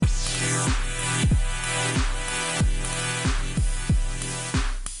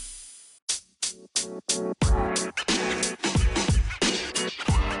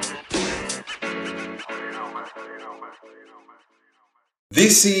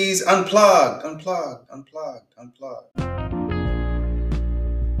This is Unplugged, Unplugged, Unplugged, Unplugged.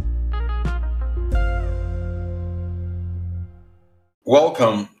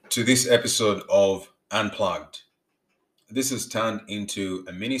 Welcome to this episode of Unplugged. This has turned into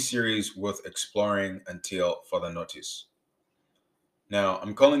a mini series worth exploring until further notice. Now,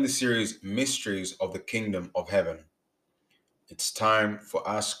 I'm calling this series Mysteries of the Kingdom of Heaven. It's time for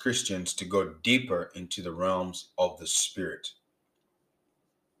us Christians to go deeper into the realms of the Spirit.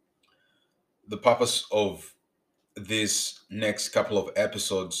 The purpose of this next couple of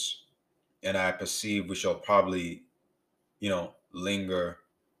episodes, and I perceive we shall probably, linger,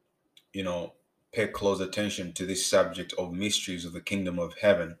 pay close attention to this subject of mysteries of the kingdom of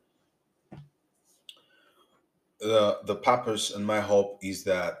heaven. The purpose and my hope is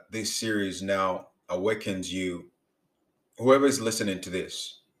that this series now awakens you, whoever is listening to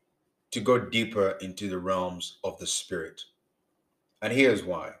this, to go deeper into the realms of the Spirit. And here's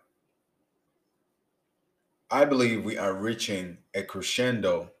why. I believe we are reaching a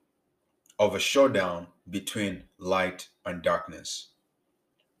crescendo of a showdown between light and darkness,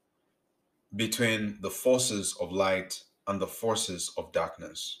 between the forces of light and the forces of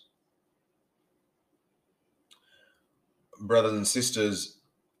darkness. Brothers and sisters,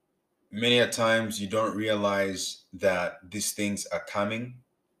 many a times you don't realize that these things are coming,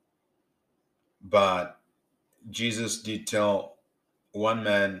 but Jesus did tell one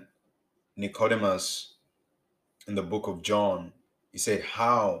man, Nicodemus, in the book of John, he said,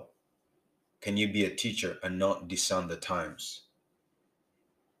 "How can you be a teacher and not discern the times?"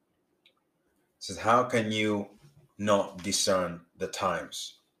 He says, "How can you not discern the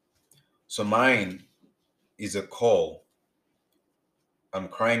times?" So mine is a call. I'm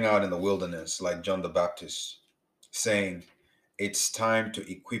crying out in the wilderness like John the Baptist, saying, it's time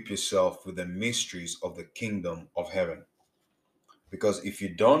to equip yourself with the mysteries of the kingdom of heaven. Because if you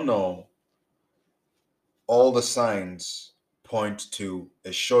don't know, all the signs point to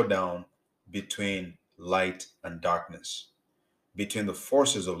a showdown between light and darkness, between the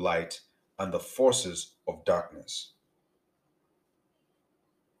forces of light and the forces of darkness.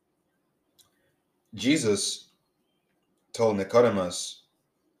 Jesus told Nicodemus,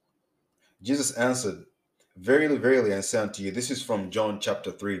 Jesus answered, "Verily, verily, I say unto you," this is from John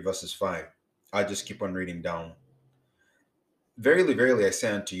chapter 3, verses 5. I just keep on reading down. "Verily, verily, I say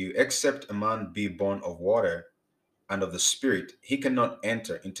unto you, except a man be born of water and of the Spirit, he cannot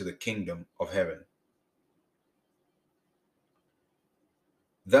enter into the kingdom of heaven.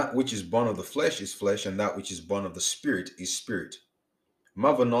 That which is born of the flesh is flesh, and that which is born of the Spirit is spirit.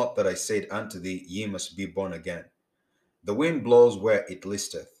 Marvel not that I said unto thee, ye must be born again. The wind blows where it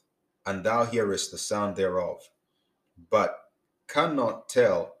listeth, and thou hearest the sound thereof, but cannot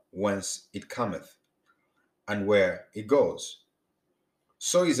tell whence it cometh, and where it goes.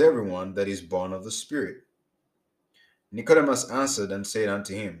 So is everyone that is born of the Spirit." Nicodemus answered and said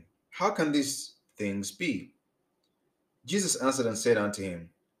unto him, "How can these things be?" Jesus answered and said unto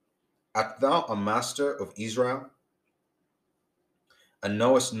him, "Art thou a master of Israel, and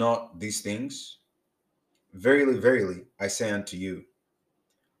knowest not these things? Verily, verily, I say unto you,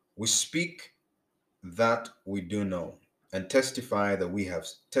 we speak that we do know, and testify that we have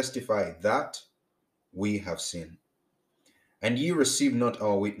seen, and ye receive not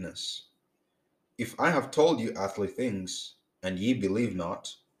our witness. If I have told you earthly things, and ye believe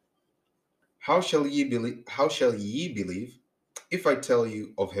not, how shall ye believe if I tell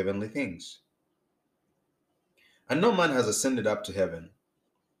you of heavenly things? And no man has ascended up to heaven,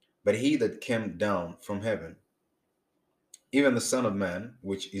 but he that came down from heaven, even the Son of Man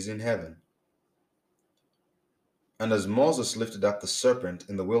which is in heaven. And as Moses lifted up the serpent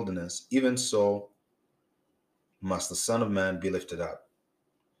in the wilderness, even so must the Son of Man be lifted up,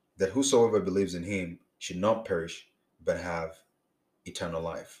 that whosoever believes in him should not perish, but have eternal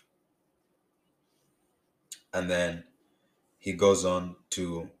life." And then he goes on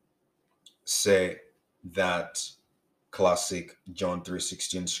to say that classic John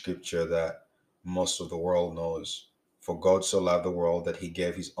 3:16 scripture that most of the world knows. "For God so loved the world that he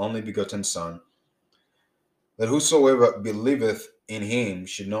gave his only begotten Son, that whosoever believeth in him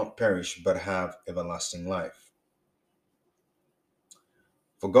should not perish, but have everlasting life.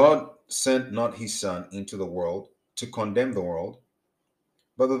 For God sent not his Son into the world to condemn the world,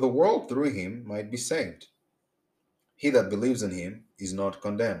 but that the world through him might be saved. He that believes in him is not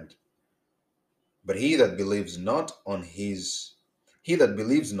condemned, but he that believes not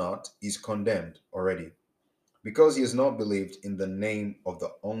is condemned already, because he has not believed in the name of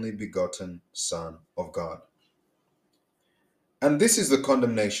the only begotten Son of God. And this is the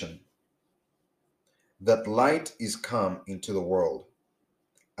condemnation, that light is come into the world,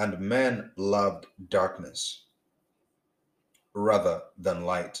 And men loved darkness rather than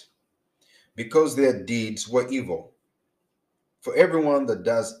light, because their deeds were evil. For everyone that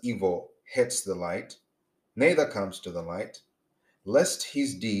does evil hates the light, neither comes to the light, lest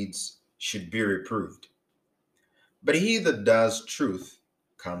his deeds should be reproved. But he that does truth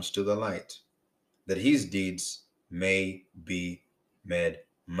comes to the light, that his deeds may be made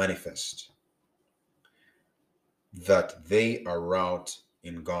manifest, that they are wrought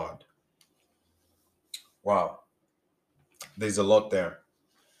in God. Wow, there's a lot there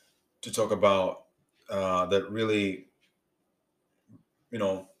to talk about that really, you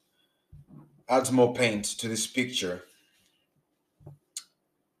know, adds more paint to this picture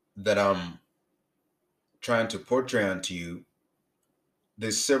that I'm trying to portray onto you.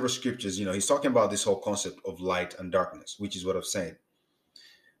 There's several scriptures, he's talking about this whole concept of light and darkness, which is what I've said.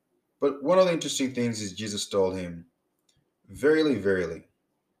 But one of the interesting things is Jesus told him, "Verily, verily,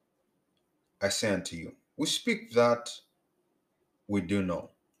 I say unto you, we speak that we do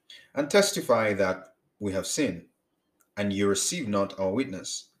know, and testify that we have seen, and ye receive not our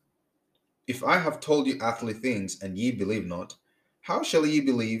witness. If I have told you earthly things, and ye believe not, how shall ye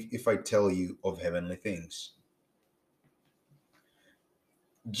believe if I tell you of heavenly things?"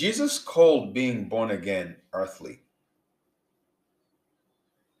 Jesus called being born again earthly.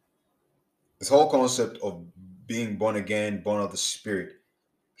 This whole concept of being born again, born of the Spirit,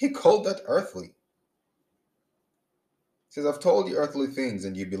 he called that earthly. He says, "I've told you earthly things,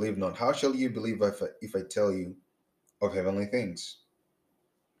 and you believe not. How shall you believe if I tell you of heavenly things?"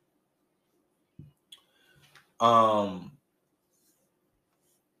 Um,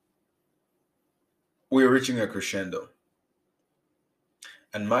 we're reaching a crescendo.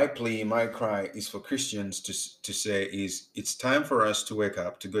 And my plea, my cry is for Christians to say is it's time for us to wake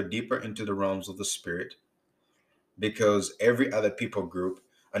up, to go deeper into the realms of the Spirit, because every other people group,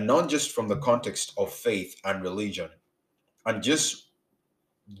 and not just from the context of faith and religion, I'm just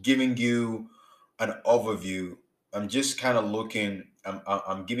giving you an overview. I'm just kind of looking,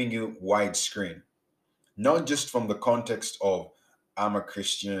 I'm giving you widescreen, not just from the context of I'm a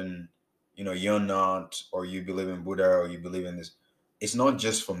Christian, you're not, or you believe in Buddha, or you believe in this. It's not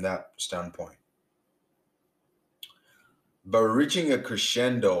just from that standpoint, but reaching a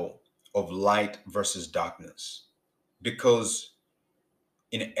crescendo of light versus darkness. Because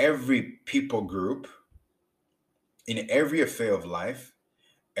in every people group, in every affair of life,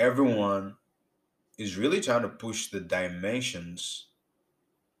 everyone is really trying to push the dimensions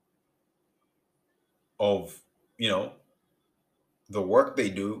of, you know, the work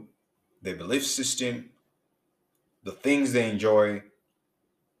they do, their belief system, the things they enjoy,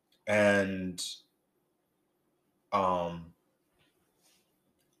 and um,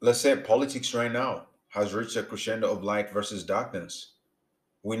 let's say politics right now has reached a crescendo of light versus darkness.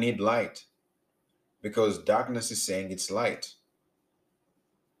 We need light because darkness is saying it's light.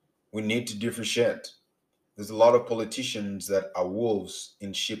 We need to differentiate. There's a lot of politicians that are wolves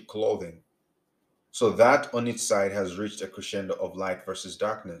in sheep clothing. So that on its side has reached a crescendo of light versus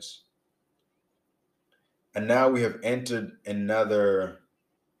darkness. And now we have entered another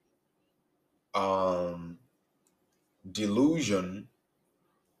um, delusion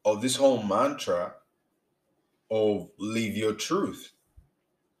of this whole mantra of live your truth.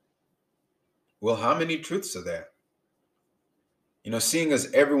 Well, how many truths are there? Seeing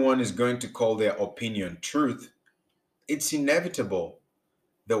as everyone is going to call their opinion truth, it's inevitable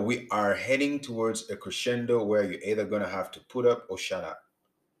that we are heading towards a crescendo where you're either going to have to put up or shut up.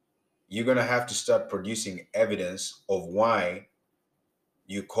 You're going to have to start producing evidence of why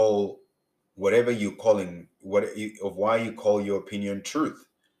you call whatever you're calling, of why you call your opinion truth,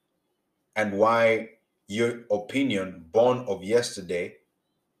 and why your opinion born of yesterday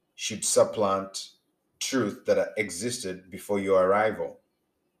should supplant truth that existed before your arrival.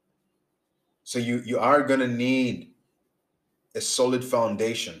 So you are going to need a solid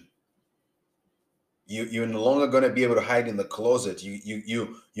foundation. You're no longer going to be able to hide in the closet. You're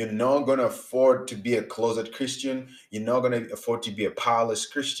not going to afford to be a closet Christian. You're not going to afford to be a powerless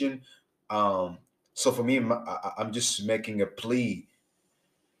Christian. So for me, I'm just making a plea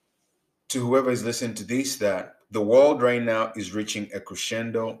to whoever is listening to this, that the world right now is reaching a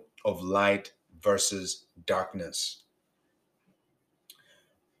crescendo of light versus darkness.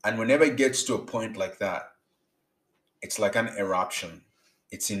 And whenever it gets to a point like that, it's like an eruption.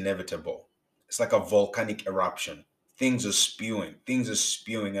 It's inevitable. It's like a volcanic eruption. Things are spewing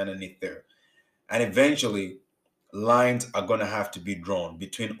underneath there. And eventually, lines are going to have to be drawn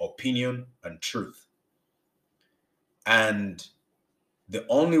between opinion and truth. And the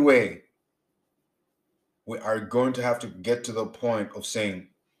only way we are going to have to get to the point of saying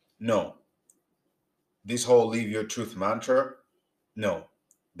No. This whole live your truth mantra, no,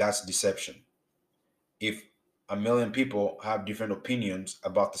 that's deception. If a million people have different opinions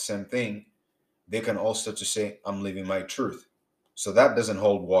about the same thing, they can all start to say, I'm living my truth. So that doesn't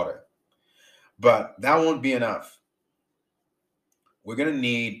hold water. But that won't be enough. We're going to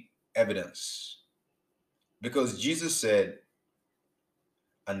need evidence. Because Jesus said,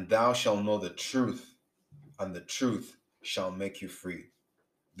 and thou shalt know the truth, and the truth shall make you free.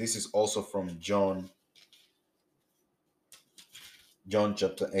 This is also from John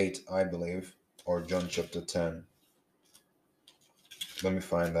chapter 8, I believe, or John chapter 10. Let me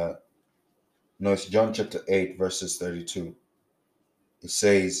find that. No, it's John chapter 8, verses 32. It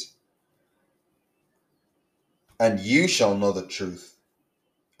says, and you shall know the truth,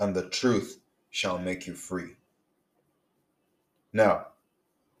 and the truth shall make you free. Now,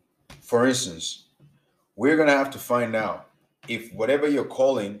 for instance, we're going to have to find out if whatever you're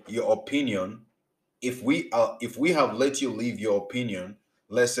calling your opinion, if we have let you leave your opinion,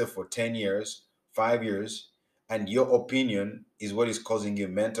 let's say for 10 years, 5 years, and your opinion is what is causing you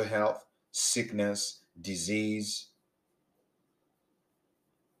mental health, sickness, disease,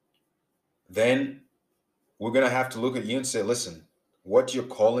 then we're going to have to look at you and say, listen, what you're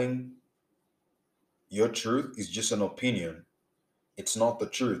calling your truth is just an opinion. It's not the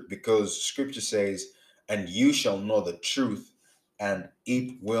truth, because scripture says, and you shall know the truth, and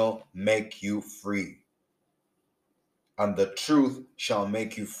it will make you free. And the truth shall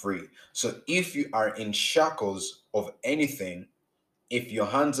make you free. So if you are in shackles of anything, if your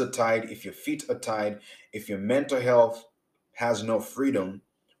hands are tied, if your feet are tied, if your mental health has no freedom,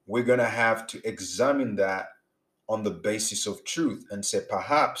 we're going to have to examine that on the basis of truth and say,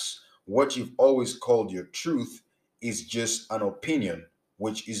 perhaps what you've always called your truth is just an opinion,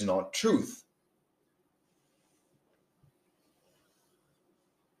 which is not truth.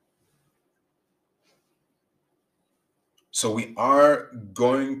 So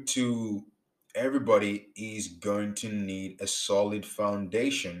everybody is going to need a solid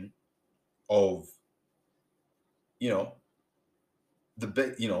foundation of, you know,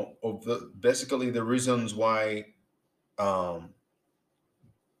 basically the reasons why um,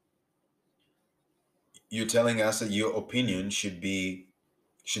 you're telling us that your opinion should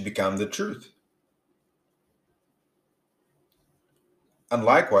become the truth. And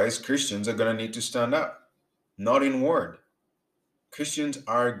likewise, Christians are going to need to stand up, not in word. Christians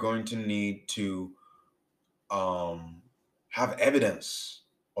are going to need to have evidence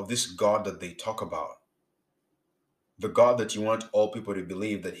of this God that they talk about. The God that you want all people to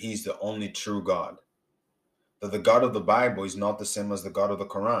believe that He's the only true God. That the God of the Bible is not the same as the God of the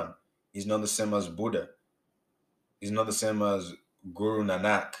Quran. He's not the same as Buddha. He's not the same as Guru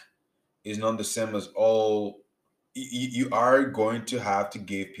Nanak. He's not the same as all. You are going to have to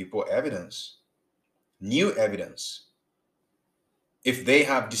give people evidence, new evidence. If they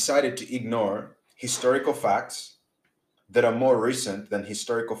have decided to ignore historical facts that are more recent than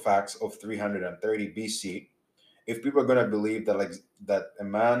historical facts of 330 BC, if people are going to believe that that a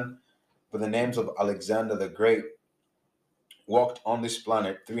man with the names of Alexander the Great walked on this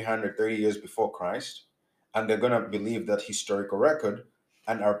planet 330 years before Christ, and they're going to believe that historical record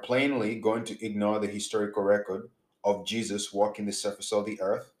and are plainly going to ignore the historical record of Jesus walking the surface of the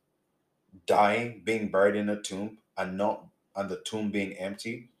earth, dying, being buried in a tomb, and the tomb being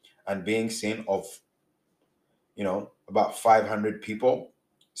empty, and being seen of about 500 people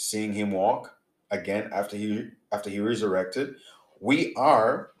seeing him walk again after he resurrected, we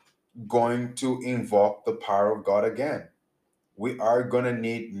are going to invoke the power of God again. We are going to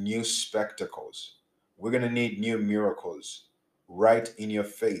need new spectacles. We're going to need new miracles right in your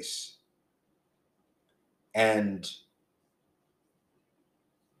face. And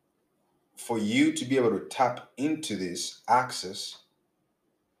for you to be able to tap into this access,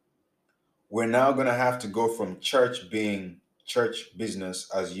 we're now going to have to go from church being church business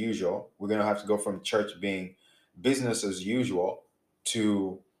as usual. We're going to have to go from church being business as usual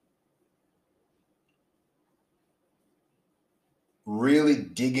to really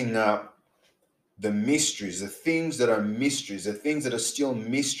digging up the mysteries, the things that are mysteries, the things that are still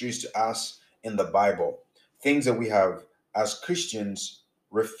mysteries to us in the Bible, things that we have as Christians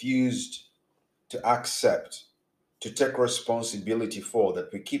refused to accept, to take responsibility for,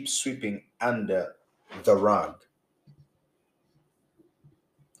 that we keep sweeping under the rug.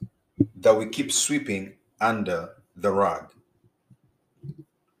 That we keep sweeping under the rug.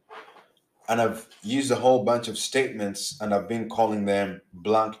 And I've used a whole bunch of statements and I've been calling them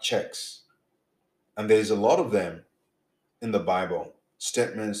blank checks. And there's a lot of them in the Bible.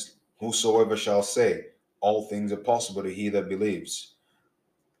 Statements, whosoever shall say, all things are possible to he that believes.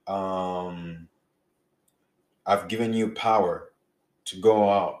 Um, I've given you power to go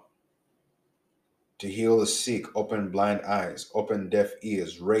out, to heal the sick, open blind eyes, open deaf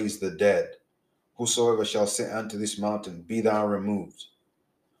ears, raise the dead. Whosoever shall say unto this mountain, Be thou removed,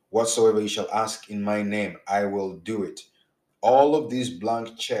 whatsoever you shall ask in my name, I will do it. All of these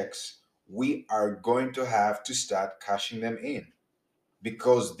blank checks, we are going to have to start cashing them in,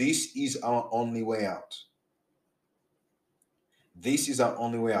 because this is our only way out. This is our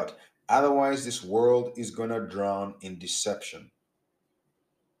only way out. Otherwise, this world is going to drown in deception.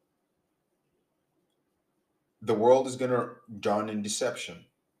 The world is going to drown in deception.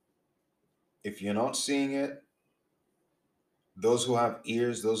 If you're not seeing it, those who have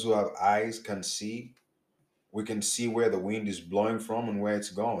ears, those who have eyes can see. We can see where the wind is blowing from and where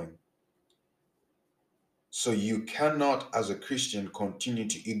it's going. So you cannot, as a Christian, continue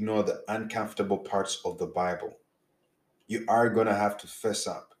to ignore the uncomfortable parts of the Bible. You are going to have to fess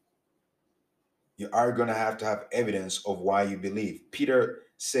up. You are going to have evidence of why you believe. Peter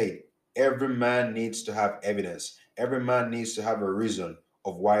said, every man needs to have evidence. Every man needs to have a reason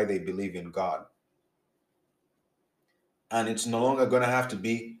of why they believe in God. And it's no longer going to have to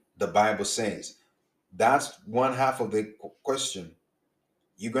be the Bible says. That's one half of the question.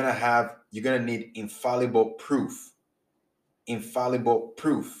 You're going to need infallible proof. Infallible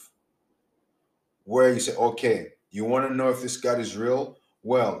proof. Where you say, okay, you want to know if this God is real?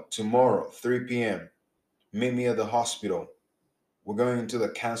 Well, tomorrow, 3 p.m., meet me at the hospital. We're going into the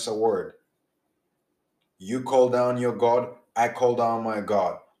cancer ward. You call down your God, I call down my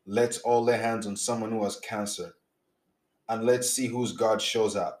God. Let's all lay hands on someone who has cancer. And let's see whose God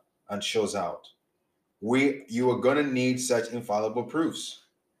shows up and shows out. You are going to need such infallible proofs.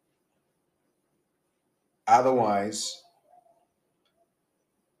 Otherwise,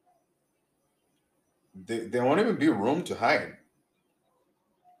 there won't even be room to hide,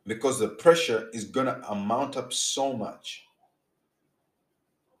 because the pressure is going to amount up so much.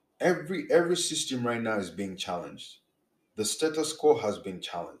 Every system right now is being challenged. The status quo has been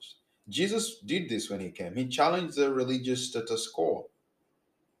challenged. Jesus did this when he came. He challenged the religious status quo.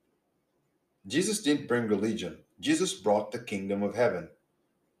 Jesus didn't bring religion. Jesus brought the kingdom of heaven,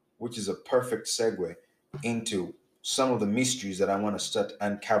 which is a perfect segue into some of the mysteries that I want to start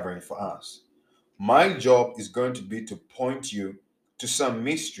uncovering for us. My job is going to be to point you to some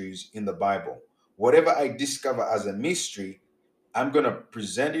mysteries in the Bible. Whatever I discover as a mystery, I'm going to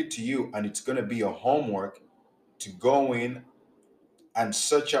present it to you, and it's going to be your homework to go in and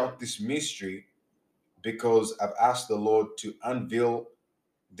search out this mystery, because I've asked the Lord to unveil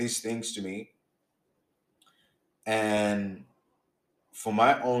these things to me. And for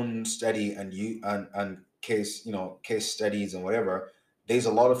my own study and case studies and whatever, there's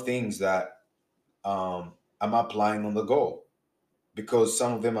a lot of things that I'm applying on the go, because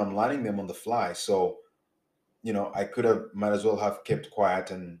some of them I'm learning them on the fly. So I could have might as well have kept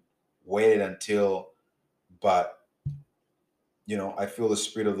quiet and waited until, but I feel the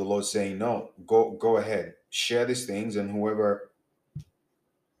Spirit of the Lord saying, no, go ahead, share these things, and whoever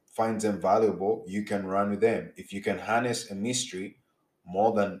finds them valuable, you can run with them. If you can harness a mystery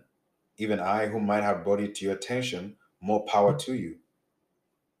more than even I, who might have brought it to your attention, more power to you.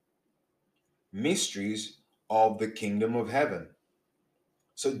 Mysteries of the kingdom of heaven.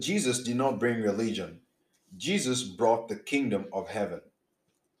 So Jesus did not bring religion. Jesus brought the kingdom of heaven.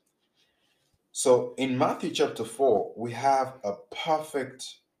 So in Matthew chapter 4, we have a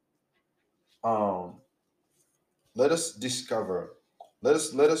perfect um let us discover, let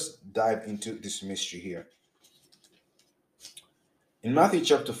us dive into this mystery here. In Matthew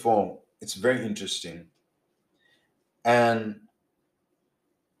chapter 4, it's very interesting. And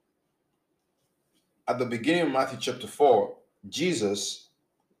at the beginning of Matthew chapter 4,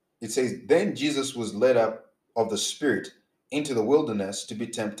 it says, then Jesus was led up of the Spirit into the wilderness to be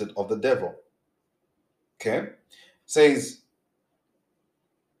tempted of the devil. Okay? It says,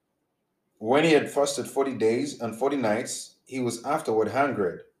 when he had fasted 40 days and 40 nights, he was afterward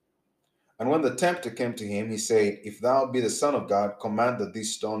hungered. And when the tempter came to him, he said, if thou be the Son of God, command that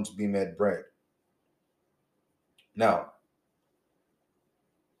these stones be made bread. Now,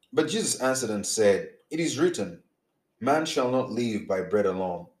 but Jesus answered and said, it is written, man shall not live by bread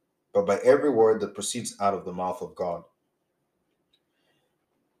alone, but by every word that proceeds out of the mouth of God.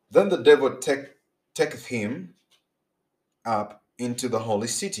 Then the devil taketh him up into the holy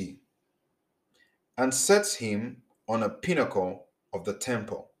city, and sets him on a pinnacle of the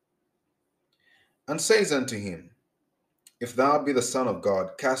temple, and says unto him, if thou be the Son of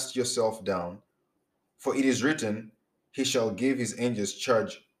God, cast yourself down, for it is written, he shall give his angels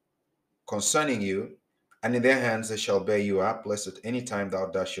charge concerning you, and in their hands they shall bear you up, lest at any time thou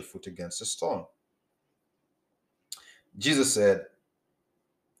dash your foot against a stone. Jesus said,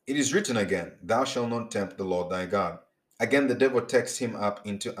 it is written again, thou shalt not tempt the Lord thy God. Again, the devil takes him up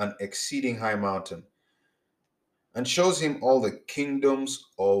into an exceeding high mountain and shows him all the kingdoms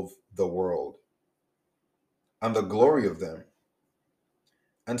of the world and the glory of them,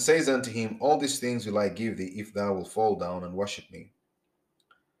 and says unto him, all these things will I give thee, if thou wilt fall down and worship me.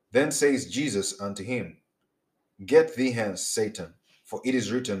 Then says Jesus unto him, get thee hence, Satan, for it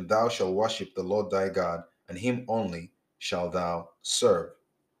is written, thou shalt worship the Lord thy God, and him only shalt thou serve.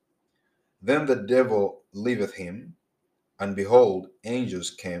 Then the devil leaveth him, and behold,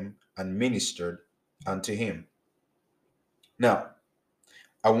 angels came and ministered unto him. Now,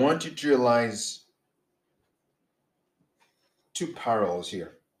 I want you to realize two parallels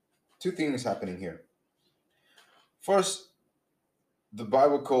here, two things happening here. First, the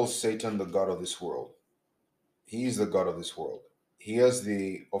Bible calls Satan the God of this world. He is the God of this world. He has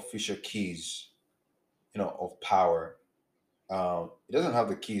the official keys, of power. He doesn't have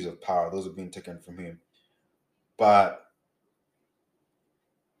the keys of power; those have been taken from him. But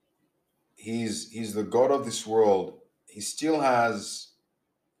he's the God of this world. He still has.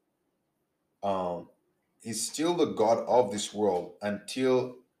 He's still the God of this world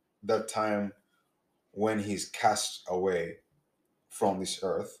until the time when he's cast away from this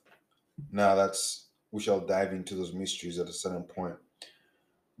earth. Now we shall dive into those mysteries at a certain point.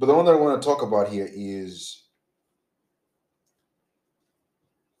 But the one that I want to talk about here is,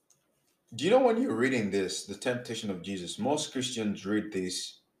 do you know when you're reading this, the temptation of Jesus, most Christians read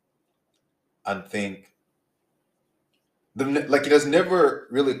this and think, like it has never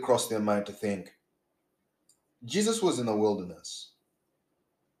really crossed their mind to think, Jesus was in the wilderness.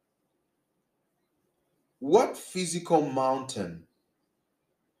 What physical mountain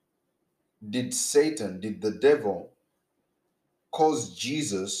did the devil, cause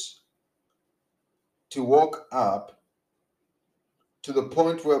Jesus to walk up to the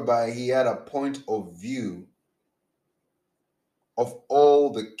point whereby he had a point of view of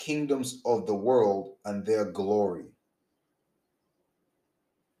all the kingdoms of the world and their glory?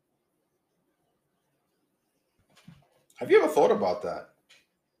 Have you ever thought about that?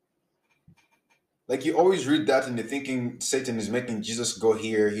 Like you always read that and you're thinking Satan is making Jesus go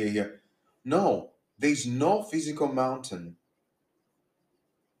here, here, here. No, there's no physical mountain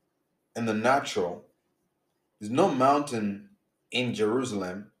in the natural. There's no mountain in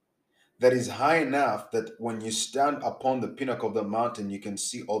Jerusalem that is high enough that when you stand upon the pinnacle of the mountain, you can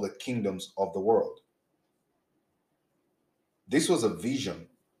see all the kingdoms of the world. This was a vision.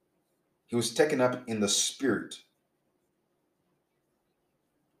 He was taken up in the spirit.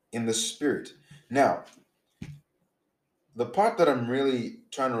 In the spirit. Now, the part that I'm really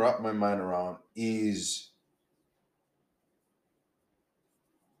trying to wrap my mind around is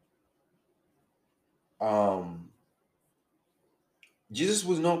Jesus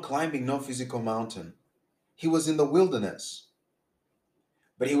was not climbing no physical mountain. He was in the wilderness.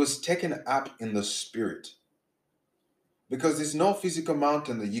 But he was taken up in the spirit. Because there's no physical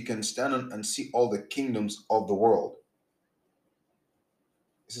mountain that you can stand on and see all the kingdoms of the world.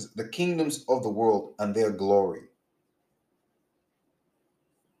 This is the kingdoms of the world and their glory.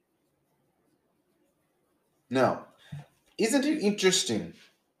 Now, isn't it interesting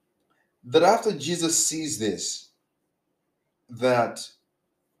that after Jesus sees this, that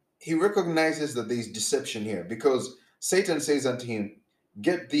he recognizes that there is deception here? Because Satan says unto him,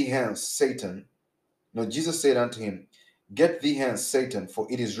 get thee hence, Satan. No, Jesus said unto him, get thee hence, Satan, for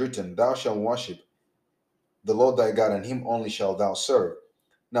it is written, thou shalt worship the Lord thy God, and him only shalt thou serve.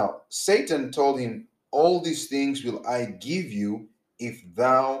 Now, Satan told him, all these things will I give you if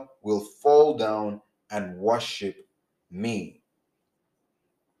thou wilt fall down and worship me.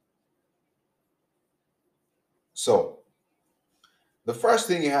 So, the first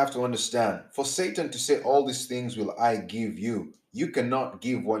thing you have to understand, for Satan to say all these things will I give you, you cannot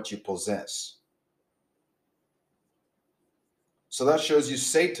give what you possess. So that shows you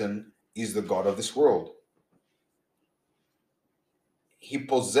Satan is the God of this world. He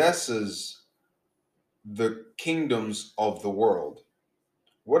possesses the kingdoms of the world.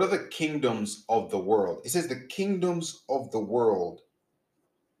 What are the kingdoms of the world? It says the kingdoms of the world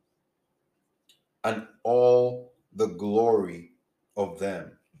and all the glory of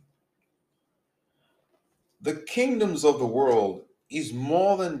them. The kingdoms of the world is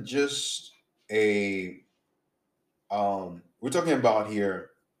more than just we're talking about here,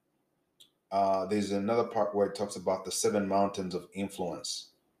 there's another part where it talks about the 7 mountains of influence.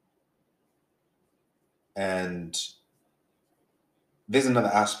 And there's another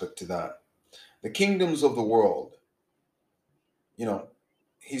aspect to that. The kingdoms of the world, you know,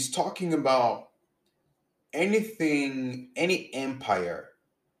 he's talking about anything, any empire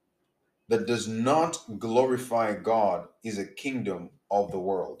that does not glorify God is a kingdom of the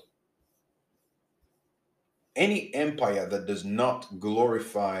world. Any empire that does not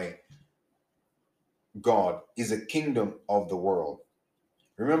glorify God is a kingdom of the world.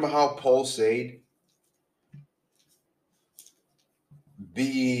 Remember how Paul said,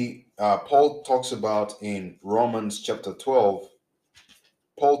 Paul talks about in Romans chapter 12,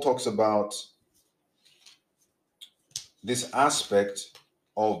 Paul talks about this aspect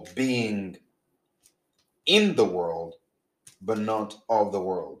of being in the world, but not of the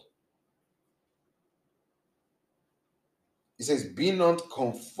world. He says, be not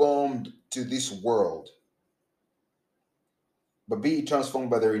conformed to this world, but be transformed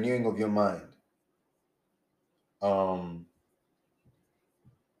by the renewing of your mind. Um,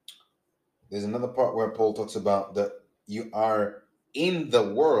 there's another part where Paul talks about that you are in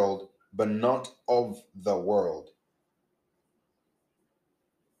the world, but not of the world.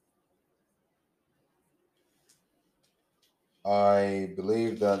 I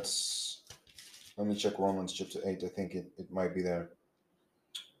believe that's, let me check Romans chapter 8. I think it might be there.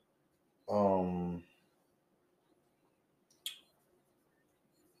 Um,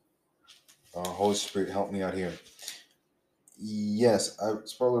 Holy Spirit, help me out here. Yes,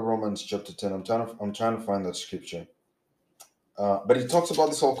 it's probably Romans chapter 10. I'm trying to find that scripture. But it talks about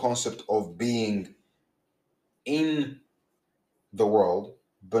this whole concept of being in the world,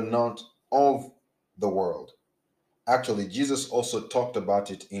 but not of the world. Actually, Jesus also talked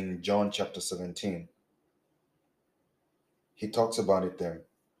about it in John chapter 17. He talks about it there.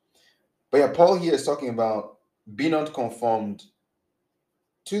 But yeah, Paul here is talking about be not conformed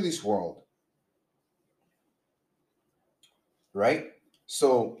to this world, right?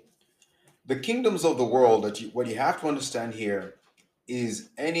 So the kingdoms of the world what you have to understand here is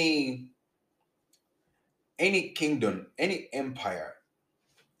any kingdom, any empire,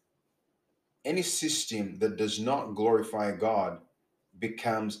 any system that does not glorify God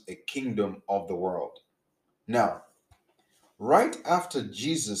becomes a kingdom of the world. Now, right after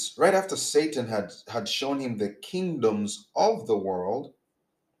Satan had shown him the kingdoms of the world.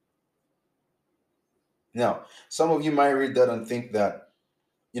 Now, some of you might read that and think that,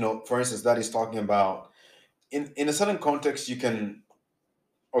 for instance, that is talking about in a certain context, you can,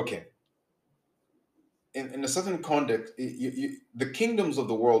 okay, in a certain context, the kingdoms of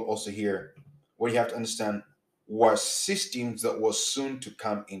the world also here, what you have to understand, were systems that was soon to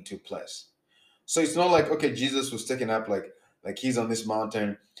come into place. So it's not like, okay, Jesus was taken up like he's on this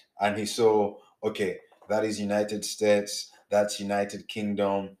mountain and he saw, okay, that is United States, that's United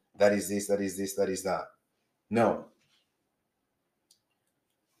Kingdom, that is this, that is this, that is that. No,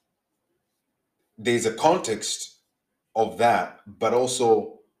 there's a context of that, but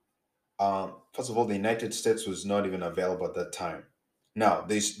also, first of all, the United States was not even available at that time. Now,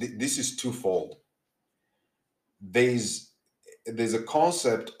 this is twofold. There's there's a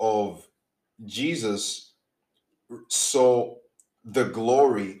concept of Jesus saw the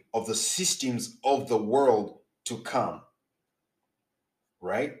glory of the systems of the world to come,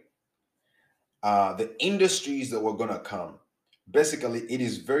 right? The industries that were going to come. Basically, it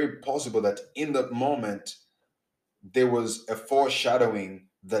is very possible that in that moment, there was a foreshadowing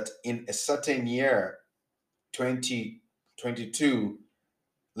that in a certain year, 2022,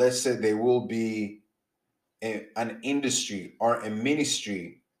 let's say there will be an industry or a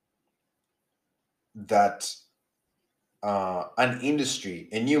ministry that,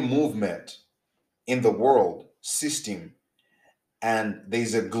 a new movement in the world system, and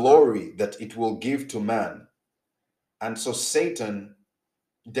there's a glory that it will give to man. And so Satan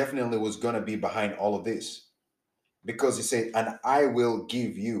definitely was going to be behind all of this because he said, and I will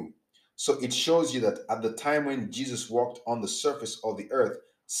give you. So it shows you that at the time when Jesus walked on the surface of the earth,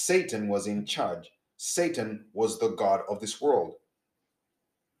 Satan was in charge. Satan was the God of this world.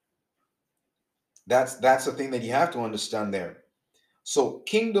 That's the thing that you have to understand there. So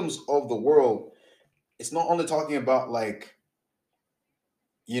kingdoms of the world, it's not only talking about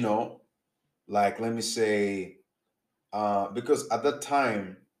you know, let me say, because at that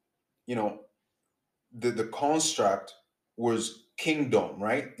time, you know, the construct was kingdom,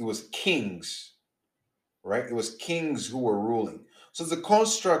 right? It was kings, right? It was kings who were ruling. So it's a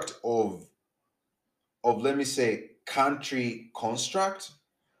construct of let me say country construct,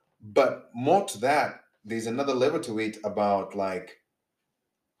 but more to that, there's another level to it about like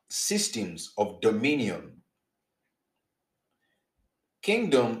systems of dominion.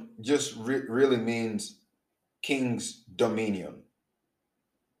 Kingdom just really means king's dominion.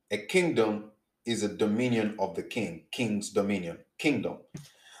 A kingdom is a dominion of the king, king's dominion, kingdom.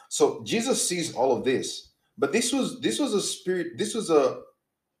 So Jesus sees all of this, but this was a spirit, this was a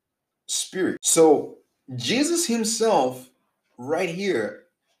spirit. So Jesus himself, right here,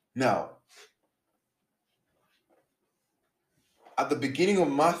 now at the beginning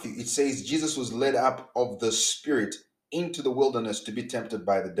of Matthew, it says Jesus was led up of the Spirit into the wilderness to be tempted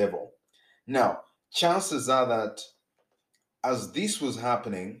by the devil. Now, chances are that as this was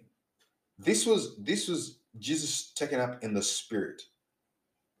happening, this was Jesus taken up in the Spirit,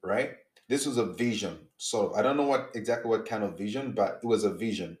 right? This was a vision. So I don't know what kind of vision, but it was a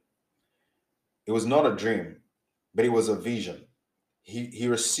vision. It was not a dream, but it was a vision. He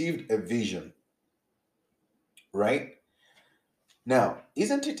received a vision, right? Now,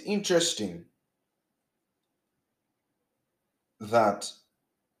 isn't it interesting that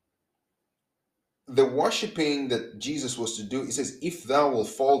the worshiping that Jesus was to do, it says, if thou will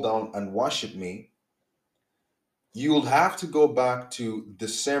fall down and worship me, you'll have to go back to the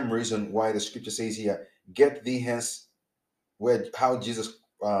same reason why the scripture says here, get thee hence, where how Jesus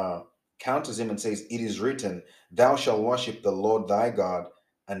counters him and says, it is written, thou shalt worship the Lord thy God,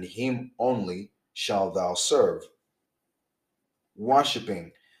 and him only shalt thou serve.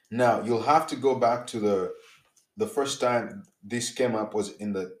 Worshiping. Now you'll have to go back to the first time this came up was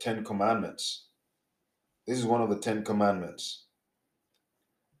in the Ten Commandments. This is one of the Ten Commandments.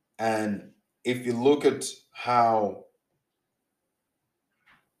 And if you look at how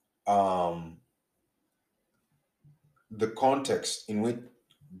um, the context in which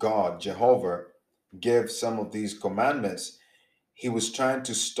God, Jehovah, gave some of these commandments, he was trying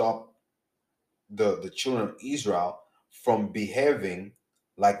to stop the children of Israel from behaving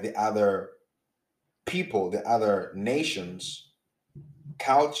like the other people, the other nations,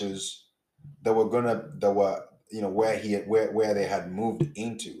 cultures that were where they had moved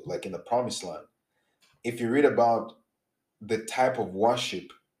into, like in the promised land. If you read about the type of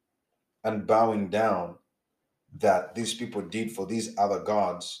worship and bowing down that these people did for these other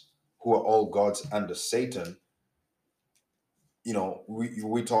gods who are all gods under Satan,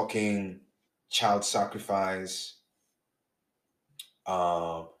 we're talking child sacrifice,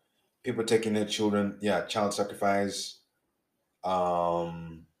 uh, people taking their children, yeah, child sacrifice,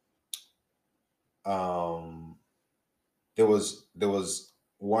 um, um, there was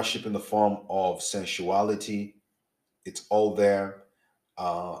worship in the form of sensuality. It's all there.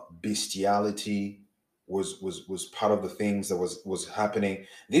 Bestiality was part of the things that was happening.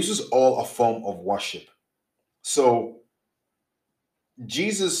 This was all a form of worship. So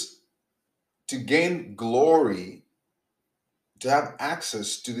Jesus, to gain glory, to have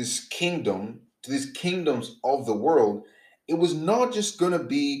access to this kingdom, to these kingdoms of the world, it was not just going to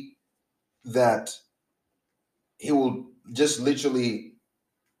be that he will just literally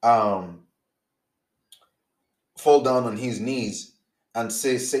um, fall down on his knees and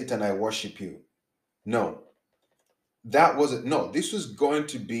say, Satan, I worship you. No, that wasn't. No, this was going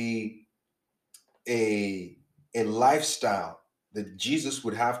to be a a lifestyle that Jesus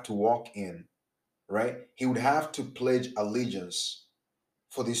would have to walk in, right? He would have to pledge allegiance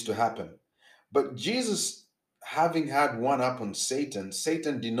for this to happen. But Jesus, having had one up on Satan,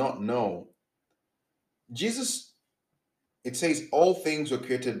 Satan did not know. Jesus, it says, all things were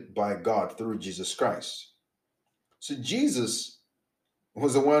created by God through Jesus Christ. So Jesus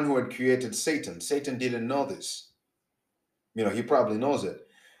was the one who had created Satan. Satan didn't know this. He probably knows it.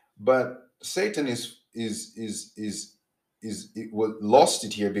 But Satan lost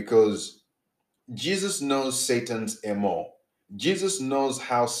it here because Jesus knows Satan's MO. Jesus knows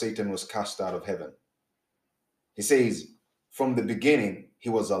how Satan was cast out of heaven. He says, from the beginning, he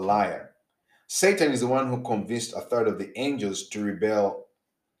was a liar. Satan is the one who convinced a third of the angels to rebel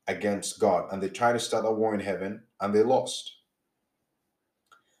against God, and they tried to start a war in heaven, and they lost.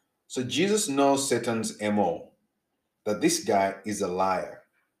 So Jesus knows Satan's MO, that this guy is a liar.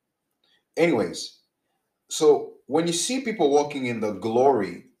 Anyways, so when you see people walking in the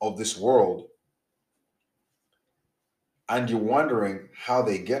glory of this world, and you're wondering how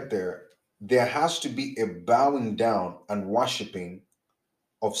they get there, there has to be a bowing down and worshiping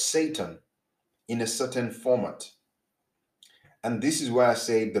of Satan in a certain format. And this is why I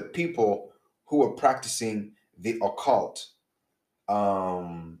say the people who are practicing the occult,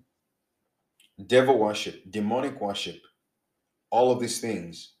 um, devil worship, demonic worship, all of these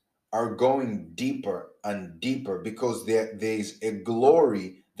things are going deeper and deeper because there's a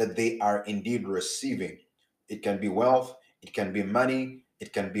glory that they are indeed receiving. It can be wealth, it can be money,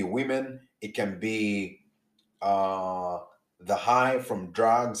 it can be women, it can be uh, the high from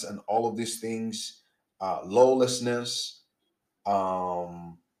drugs and all of these things, lawlessness,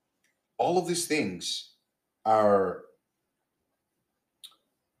 um, All of these things are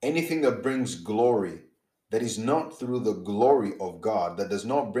anything that brings glory, that is not through the glory of God, that does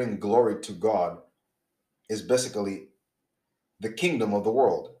not bring glory to God, is basically the kingdom of the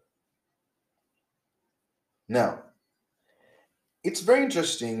world. Now, it's very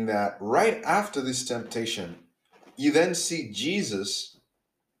interesting that right after this temptation, you then see Jesus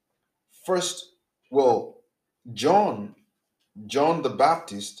first. Well, John, John the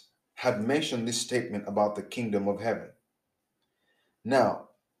Baptist had mentioned this statement about the kingdom of heaven. Now,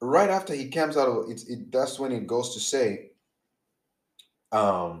 right after he comes out of it, that's when it goes to say,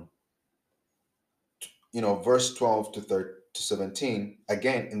 um, verse 12 to 17,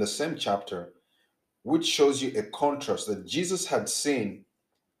 again in the same chapter, which shows you a contrast that Jesus had seen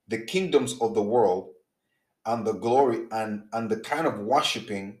the kingdoms of the world and the glory and the kind of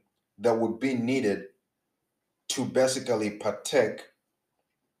worshiping that would be needed to basically partake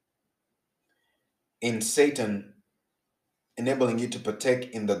in Satan, enabling you to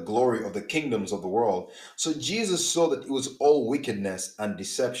partake in the glory of the kingdoms of the world. So Jesus saw that it was all wickedness and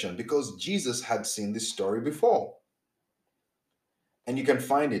deception because Jesus had seen this story before. And you can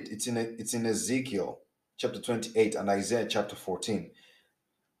find it. It's in Ezekiel chapter 28 and Isaiah chapter 14.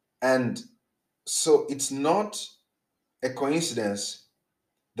 And so it's not a coincidence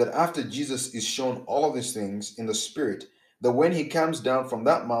that after Jesus is shown all of these things in the spirit, that when he comes down from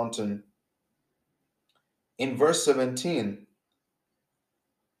that mountain in verse 17,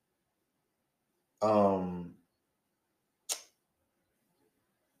 um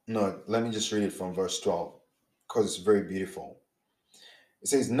no, let me just read it from verse 12 because it's very beautiful. It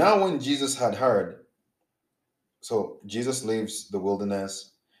says, now when Jesus had heard, so Jesus leaves the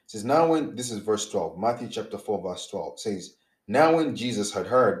wilderness. It says, now when, this is verse 12, Matthew chapter 4, verse 12, says, now when Jesus had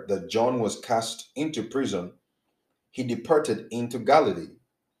heard that John was cast into prison, he departed into Galilee.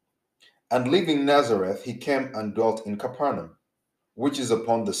 And leaving Nazareth, he came and dwelt in Capernaum, which is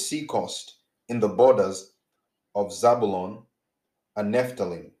upon the sea coast, in the borders of Zabulon and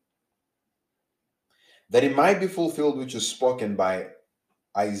Nephthalim, that it might be fulfilled which was spoken by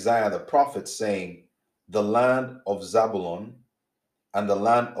Isaiah the prophet, saying, the land of Zabulon and the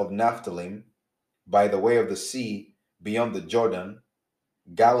land of Naphthalim, by the way of the sea, beyond the Jordan,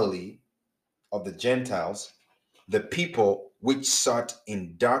 Galilee of the Gentiles, the people which sat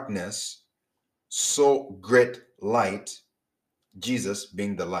in darkness saw great light, Jesus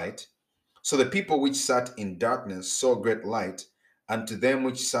being the light. So the people which sat in darkness saw great light, and to them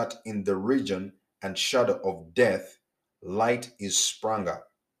which sat in the region and shadow of death, light is sprung up.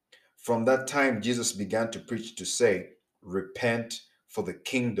 From that time, Jesus began to preach to say, repent, for the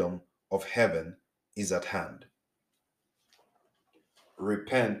kingdom of heaven is at hand.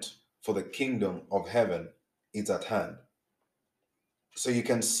 Repent, for the kingdom of heaven is at hand. So you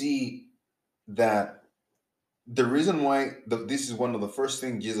can see that the reason why this is one of the first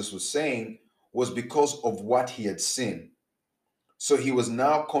things Jesus was saying was because of what he had seen. So he was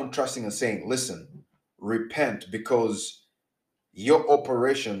now contrasting and saying, listen, repent because your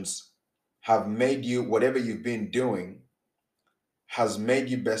operations have made you, whatever you've been doing, has made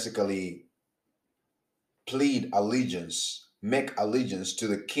you basically plead allegiance, make allegiance to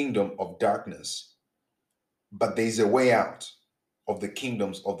the kingdom of darkness. But there's a way out of the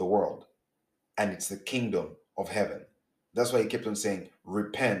kingdoms of the world, and it's the kingdom of heaven. That's why he kept on saying,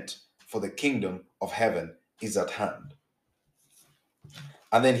 repent, for the kingdom of heaven is at hand.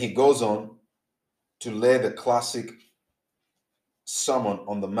 And then he goes on to lay the classic Sermon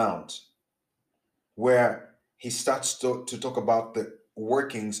on the Mount, where he starts to talk about the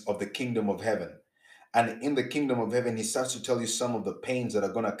workings of the kingdom of heaven. And in the kingdom of heaven, he starts to tell you some of the pains that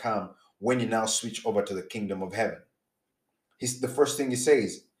are going to come when you now switch over to the kingdom of heaven. The first thing he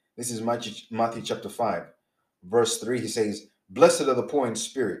says, this is Matthew chapter 5, verse 3, he says, blessed are the poor in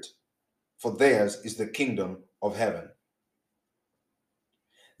spirit, for theirs is the kingdom of heaven.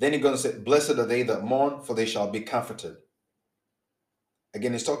 Then he's going to say, blessed are they that mourn, for they shall be comforted.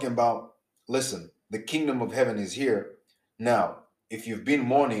 Again, he's talking about, listen, the kingdom of heaven is here. Now, if you've been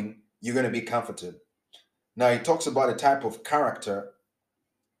mourning, you're going to be comforted. Now, he talks about a type of character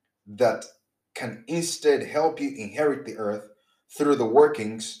that can instead help you inherit the earth through the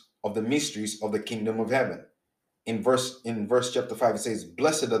workings of the mysteries of the kingdom of heaven. In verse chapter 5, it says,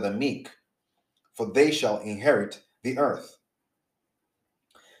 blessed are the meek, for they shall inherit the earth.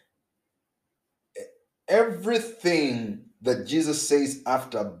 Everything that Jesus says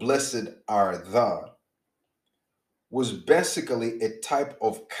after blessed are thou was basically a type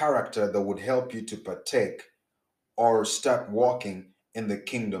of character that would help you to partake or start walking in the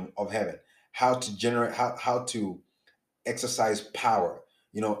kingdom of heaven. How to generate, how to exercise power,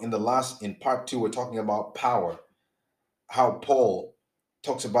 In part two, we're talking about power, how Paul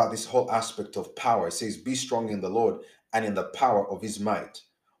talks about this whole aspect of power. It says, be strong in the Lord and in the power of his might.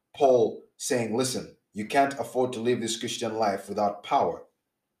 Paul saying, listen, you can't afford to live this Christian life without power.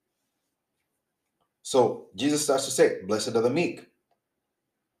 So Jesus starts to say, blessed are the meek.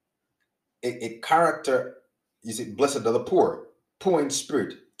 A character, you see, blessed are the poor in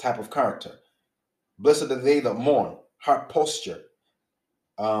spirit type of character. Blessed are they that mourn, heart posture.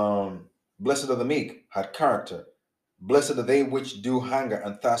 Blessed are the meek, heart character. Blessed are they which do hunger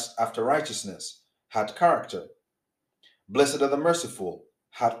and thirst after righteousness, heart character. Blessed are the merciful,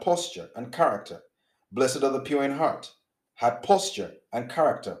 heart posture and character. Blessed are the pure in heart, heart posture and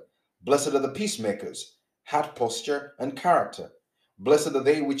character. Blessed are the peacemakers, heart posture and character. Blessed are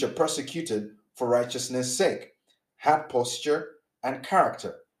they which are persecuted for righteousness' sake, heart posture and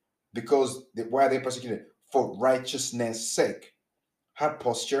character. Because why are they persecuted? For righteousness' sake, heart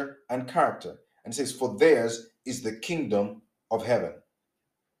posture and character. And it says, for theirs is the kingdom of heaven.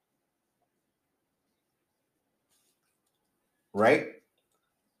 Right?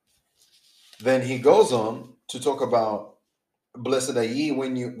 Then he goes on to talk about, blessed are ye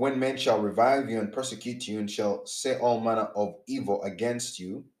when men shall revive you and persecute you and shall say all manner of evil against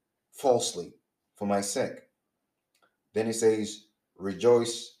you falsely for my sake. Then he says,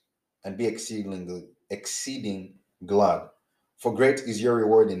 rejoice and be exceeding glad, for great is your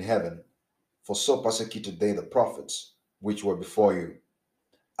reward in heaven, for so persecuted they the prophets which were before you.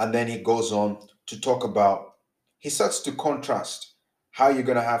 And then he goes on to talk about, he starts to contrast how you're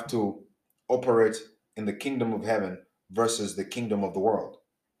going to have to operate in the kingdom of heaven versus the kingdom of the world.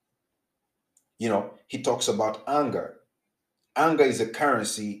 He talks about anger. Anger is a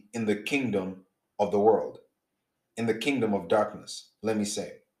currency in the kingdom of the world, in the kingdom of darkness, let me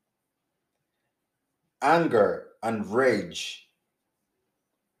say. Anger and rage,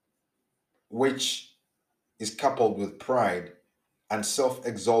 which is coupled with pride and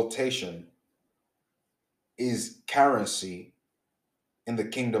self-exaltation, is currency in the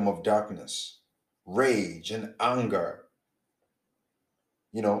kingdom of darkness. Rage and anger.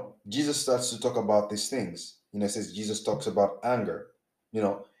 Jesus starts to talk about these things. It says Jesus talks about anger.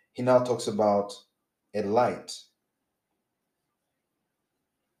 He now talks about a light.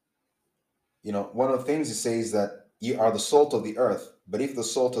 One of the things he says that you are the salt of the earth, but if the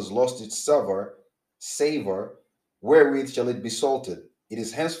salt has lost its savor, wherewith shall it be salted? It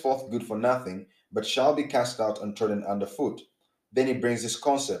is henceforth good for nothing, but shall be cast out and trodden underfoot. Then he brings this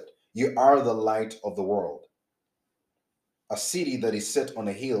concept. You are the light of the world. A city that is set on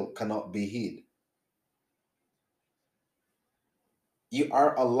a hill cannot be hid. You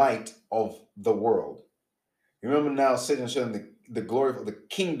are a light of the world. Remember now, Satan showing the glory of the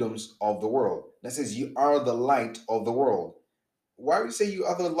kingdoms of the world. That says you are the light of the world. Why would you say you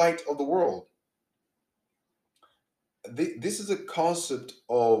are the light of the world? This is a concept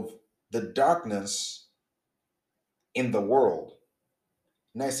of the darkness in the world.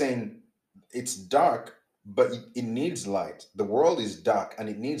 Not saying it's dark, but it needs light. The world is dark and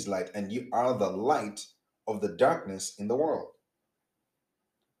it needs light, and you are the light of the darkness in the world.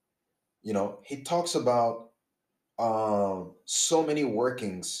 He talks about so many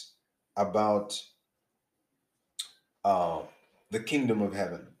workings about the kingdom of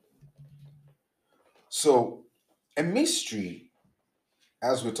heaven. So, a mystery,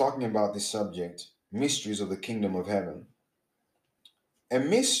 as we're talking about this subject, mysteries of the kingdom of heaven, a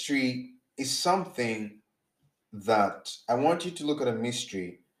mystery is something that I want you to look at a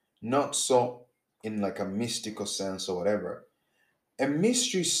mystery, not so in like a mystical sense or whatever. A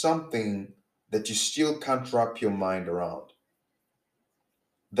mystery is something that you still can't wrap your mind around.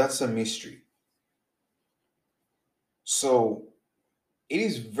 That's a mystery. So it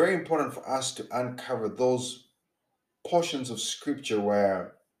is very important for us to uncover those portions of scripture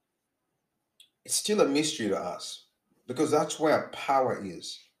where it's still a mystery to us, because that's where power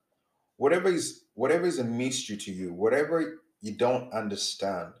is. Whatever is a mystery to you, whatever you don't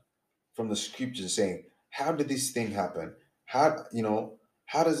understand from the scriptures, saying, how did this thing happen? How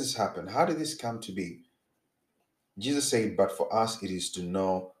does this happen? How did this come to be? Jesus said, but for us it is to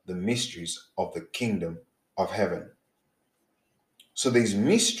know the mysteries of the kingdom of heaven. So there's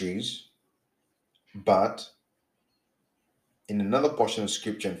mysteries, but in another portion of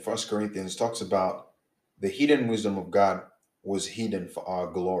scripture in 1 Corinthians talks about the hidden wisdom of God was hidden for our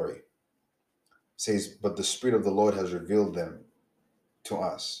glory. It says, but the Spirit of the Lord has revealed them to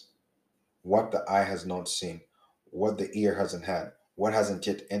us. What the eye has not seen, what the ear hasn't had, what hasn't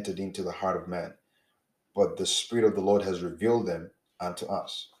yet entered into the heart of man. But the Spirit of the Lord has revealed them unto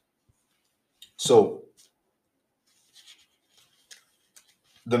us. So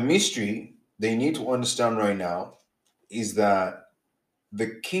The mystery they need to understand right now is that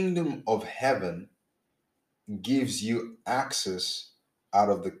the kingdom of heaven gives you access out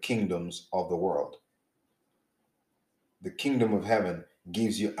of the kingdoms of the world. The kingdom of heaven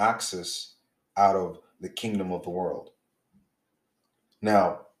gives you access out of the kingdom of the world.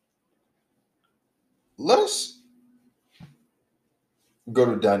 Now, let us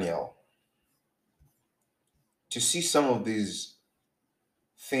go to Daniel to see some of these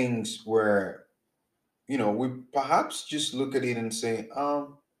things where, we perhaps just look at it and say,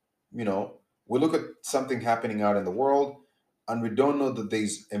 you know, we look at something happening out in the world and we don't know that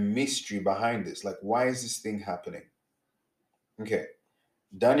there's a mystery behind this. Like, why is this thing happening? Okay,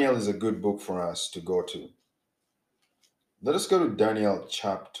 Daniel is a good book for us to go to. Let us go to Daniel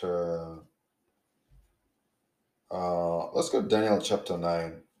chapter. Let's go to Daniel chapter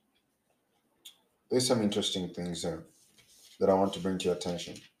 9. There's some interesting things there that I want to bring to your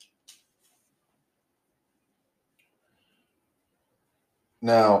attention.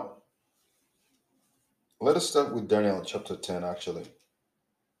 Now, let us start with Daniel chapter 10, actually.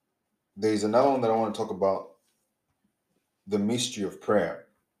 There's another one that I want to talk about, the mystery of prayer,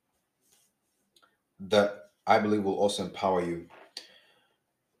 that I believe will also empower you.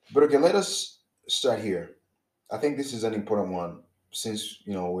 But okay, let us start here. I think this is an important one since,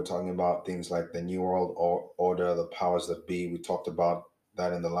 we're talking about things like the New World Order, the powers that be. We talked about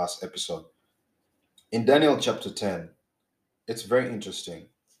that in the last episode. In Daniel chapter 10, it's very interesting.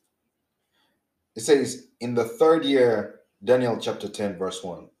 It says, in the third year, Daniel chapter 10, verse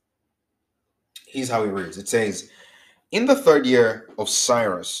 1. Here's how it reads. It says, in the third year of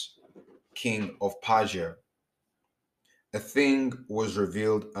Cyrus, king of Persia, a thing was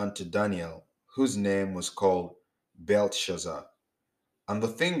revealed unto Daniel, whose name was called Belteshazzar. And the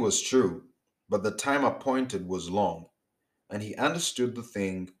thing was true, but the time appointed was long, and he understood the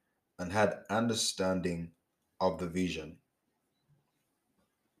thing and had understanding of the vision.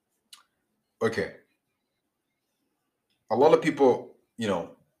 Okay, a lot of people,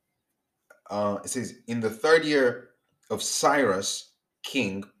 it says, in the third year of Cyrus,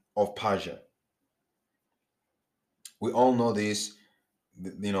 king of Persia. We all know this.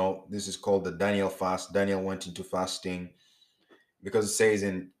 This is called the Daniel fast. Daniel went into fasting because it says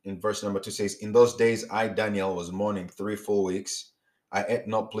in verse number 2, says, in those days I, Daniel, was mourning 3 full weeks. I ate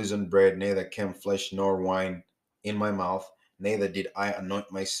not pleasant bread, neither came flesh nor wine in my mouth, neither did I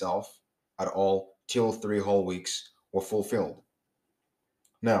anoint myself at all till 3 whole weeks were fulfilled.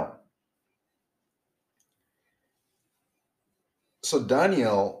 Now, so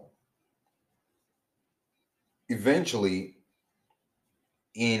Daniel eventually,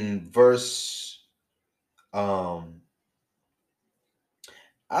 in verse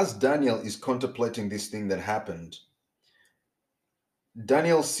as Daniel is contemplating this thing that happened,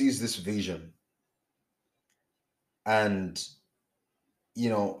 Daniel sees this vision. And,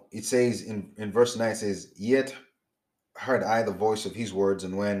 it says in verse 9, it says, yet heard I the voice of his words,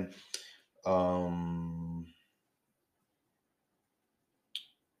 and when um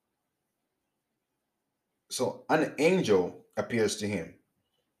so an angel appears to him.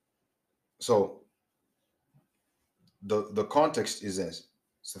 So the context is this.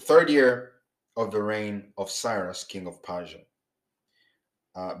 It's the third year of the reign of Cyrus, king of Persia.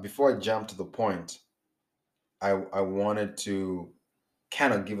 Before I jump to the point, I wanted to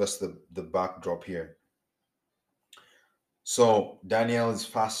kind of give us the backdrop here. So Daniel is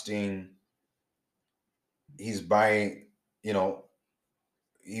fasting. He's by, you know,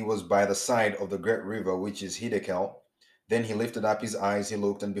 he was by the side of the great river, which is Hiddekel. Then he lifted up his eyes, he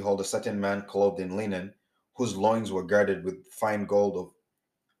looked, and behold, a certain man clothed in linen, whose loins were girded with fine gold of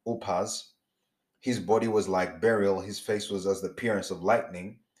Uphaz. His body was like beryl, his face was as the appearance of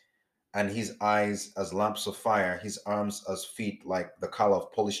lightning, and his eyes as lamps of fire, his arms as feet like the color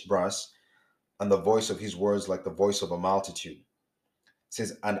of polished brass, and the voice of his words like the voice of a multitude. It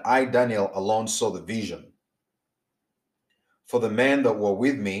says, and I, Daniel, alone saw the vision. For the men that were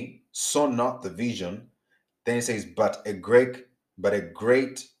with me saw not the vision. Then it says, but a great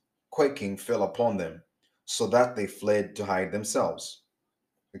quaking fell upon them, so that they fled to hide themselves.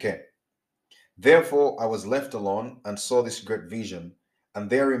 Okay. Therefore I was left alone and saw this great vision, and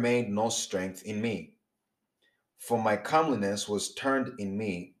there remained no strength in me. For my comeliness was turned in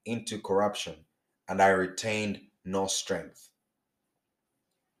me into corruption, and I retained no strength.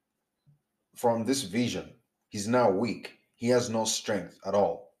 From this vision, he's now weak. He has no strength at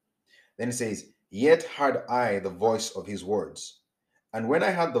all. Then he says, yet heard I the voice of his words. And when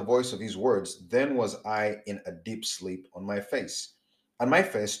I heard the voice of his words, then was I in a deep sleep on my face, and my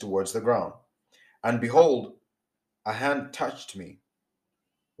face towards the ground. And behold, a hand touched me,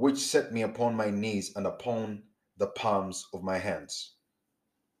 which set me upon my knees and upon the palms of my hands.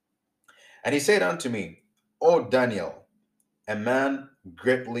 And he said unto me, O Daniel, a man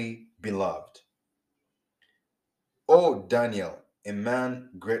greatly beloved. O Daniel, a man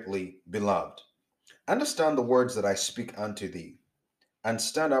greatly beloved. Understand the words that I speak unto thee, and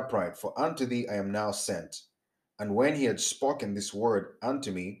stand upright, for unto thee I am now sent. And when he had spoken this word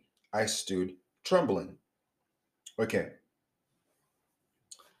unto me, I stood trembling. Okay,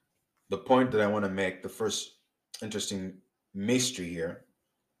 the point that I want to make, the first interesting mystery here,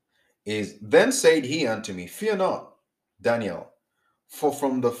 is then said he unto me, Fear not, Daniel, for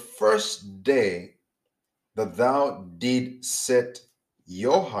from the first day that thou did set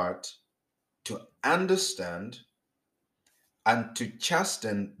your heart to understand and to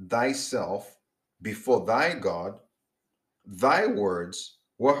chasten thyself before thy God, thy words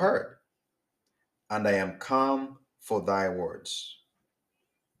were heard, and I am come for thy words.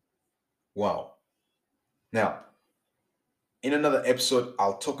 Wow. Now, in another episode,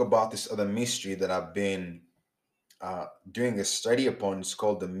 I'll talk about this other mystery that I've been doing a study upon. It's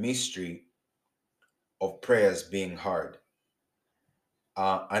called the mystery of prayers being heard.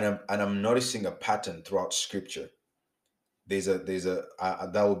 And I'm noticing a pattern throughout Scripture.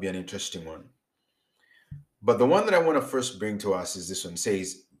 That would be an interesting one. But the one that I want to first bring to us is this one.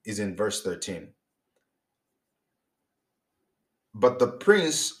 Is in verse 13. But the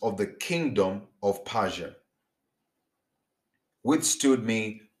prince of the kingdom of Persia withstood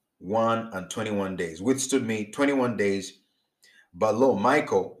me 21 days. Withstood me 21 days. But lo,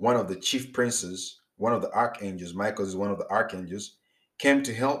 Michael, one of the chief princes, one of the archangels, Michael is one of the archangels, came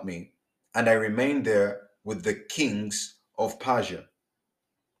to help me, and I remained there with the kings of Persia.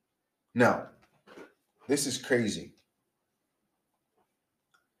 Now, this is crazy.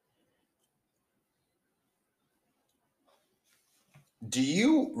 Do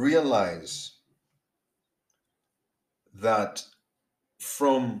you realize that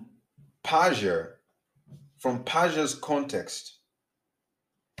from Persia's context,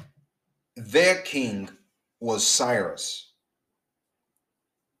 their king was Cyrus?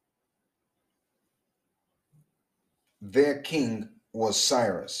 Their king was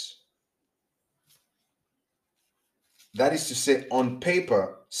Cyrus. That is to say, on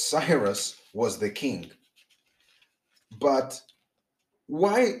paper, Cyrus was the king. But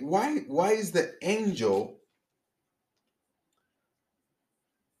why is the angel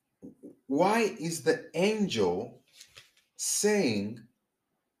saying,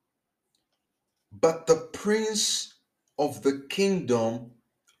 but the prince of the kingdom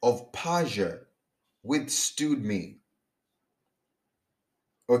of Persia withstood me?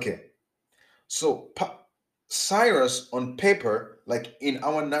 Okay, so Cyrus on paper, like in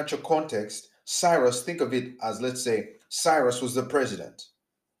our natural context, Cyrus, think of it as, let's say, Cyrus was the president.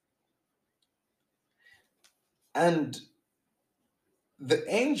 And the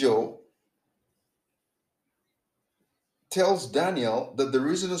angel tells Daniel that the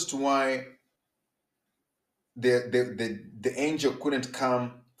reason as to why the angel couldn't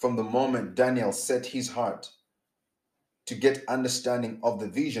come from the moment Daniel set his heart to get understanding of the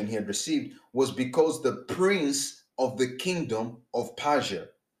vision he had received was because the prince of the kingdom of Persia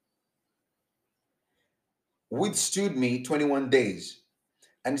withstood me 21 days.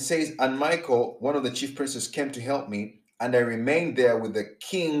 And it says, and Michael, one of the chief princes, came to help me, and I remained there with the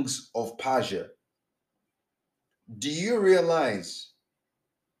kings of Persia. Do you realize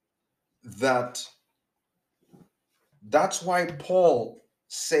that that's why Paul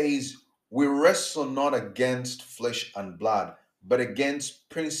says we wrestle not against flesh and blood, but against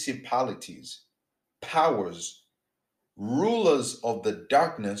principalities, powers, rulers of the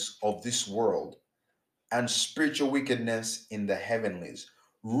darkness of this world, and spiritual wickedness in the heavenlies?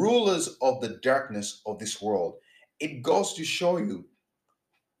 Rulers of the darkness of this world. It goes to show you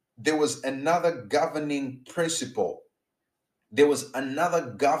there was another governing principle. There was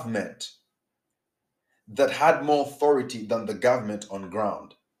another government that had more authority than the government on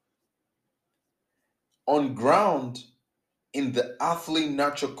ground. On ground, in the earthly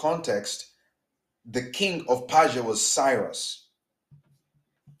natural context, the king of Persia was Cyrus,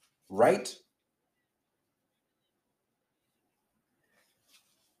 right?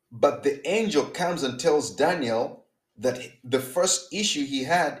 But the angel comes and tells Daniel that the first issue he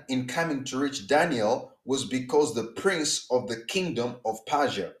had in coming to reach Daniel was because the prince of the kingdom of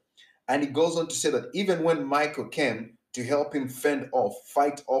Persia. And he goes on to say that even when Michael came to help him fight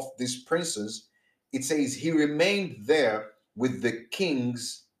off these princes, it says he remained there with the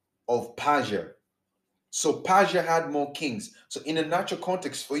kings of Persia. So Persia had more kings. So in a natural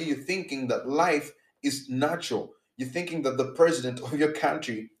context for you, you're thinking that life is natural. You're thinking that the president of your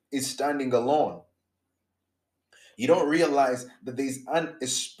country is standing alone. You don't realize that there's a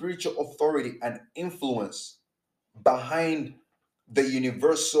spiritual authority and influence behind the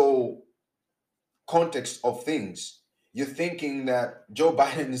universal context of things. You're thinking that Joe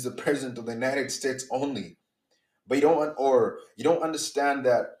Biden is the president of the United States only, but you don't understand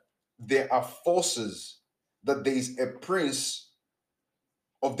that there are forces, that there is a prince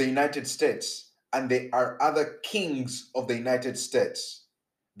of the United States and there are other kings of the United States.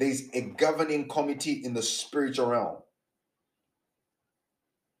 There is a governing committee in the spiritual realm.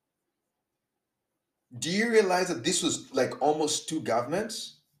 Do you realize that this was like almost two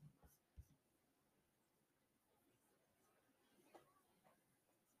governments?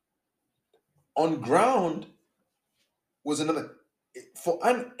 On ground was another. For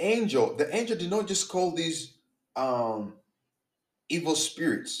an angel, the angel did not just call these um, evil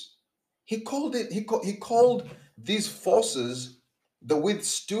spirits. He called these forces that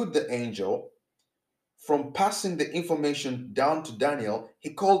withstood the angel from passing the information down to Daniel.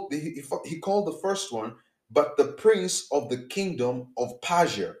 He called the first one, but the prince of the kingdom of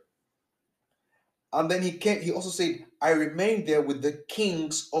Persia. And then he also said, I remained there with the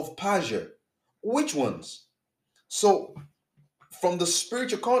kings of Persia. Which ones? So from the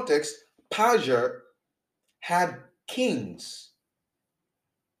spiritual context, Persia had kings.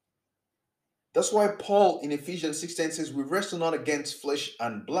 That's why Paul in Ephesians 6:10 says, we wrestle not against flesh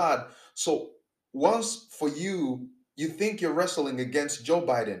and blood. So once for you think you're wrestling against Joe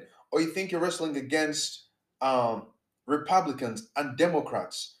Biden, or you think you're wrestling against um, Republicans and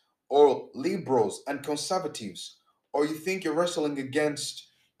Democrats, or liberals and conservatives, or you think you're wrestling against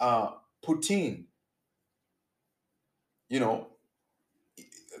Putin, you know,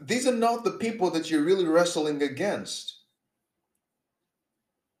 these are not the people that you're really wrestling against.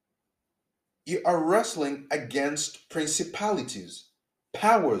 You are wrestling against principalities,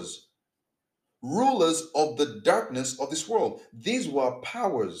 powers, rulers of the darkness of this world. These were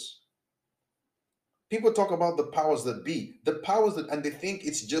powers. People talk about the powers that be, the powers that, and they think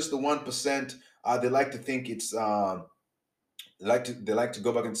it's just the 1%. They like to think it's they like to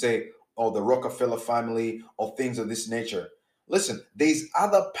go back and say, oh, the Rockefeller family or things of this nature. Listen, there's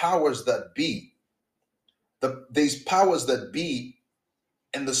other powers that be. There's powers that be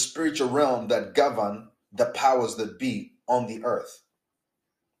in the spiritual realm that govern the powers that be on the earth.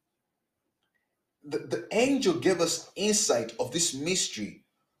 The angel gave us insight of this mystery,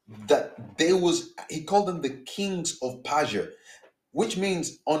 that he called them the kings of Persia, which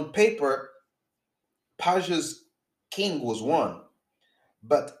means on paper Persia's king was one,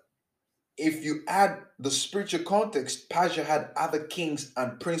 but if you add the spiritual context, Persia had other kings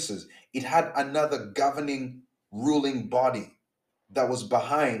and princes. It had another governing ruling body that was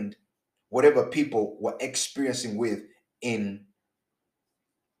behind whatever people were experiencing with in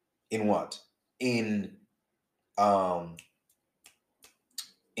what in um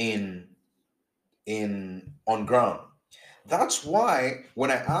in on ground. That's why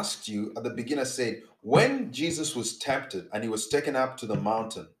when I asked you at the beginning, I said, when Jesus was tempted and he was taken up to the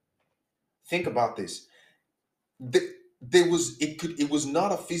mountain, think about this. There was it was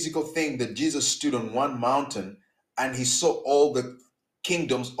not a physical thing that Jesus stood on one mountain and he saw all the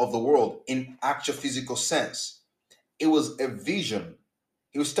kingdoms of the world in actual physical sense. It was a vision.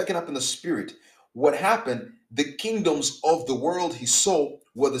 He was taken up in the spirit. What happened? The kingdoms of the world he saw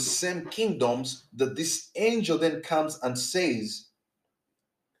were the same kingdoms that this angel then comes and says,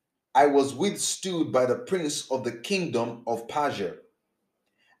 I was withstood by the prince of the kingdom of Persia,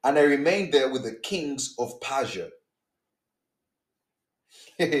 and I remained there with the kings of Persia.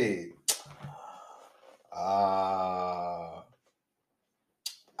 Hey, uh,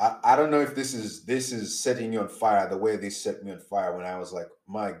 I don't know if this is setting you on fire the way this set me on fire when I was like,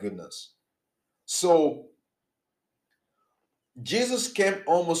 my goodness. So Jesus came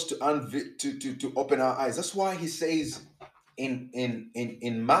almost to open our eyes. That's why he says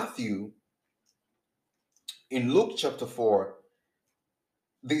in Matthew, in Luke chapter 4,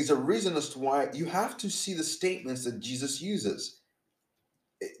 there's a reason as to why you have to see the statements that Jesus uses.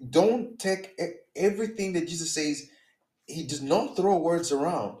 Don't take everything that Jesus says. He does not throw words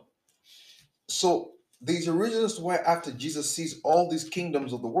around. So there's a reason as to why after Jesus sees all these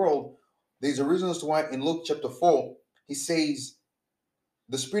kingdoms of the world, there's a reason as to why in Luke chapter 4, he says,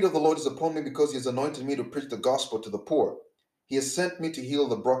 the Spirit of the Lord is upon me because he has anointed me to preach the gospel to the poor. He has sent me to heal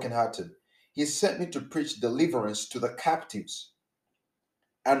the brokenhearted. He has sent me to preach deliverance to the captives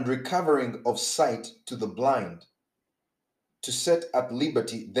and recovering of sight to the blind, to set at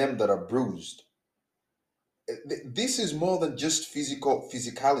liberty them that are bruised. This is more than just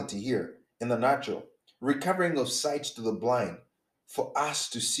physicality here in the natural. Recovering of sight to the blind. for us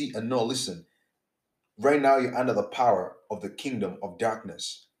to see and know, listen, right now you're under the power of the kingdom of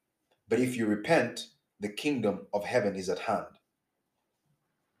darkness. But if you repent, the kingdom of heaven is at hand.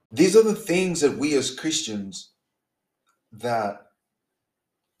 These are the things that we as Christians that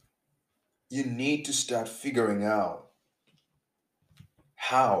you need to start figuring out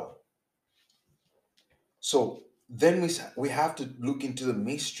how. So then we have to look into the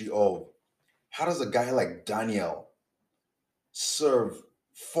mystery of how does a guy like Daniel serve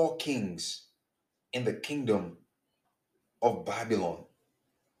four kings in the kingdom of Babylon?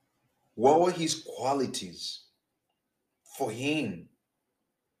 What were his qualities for him?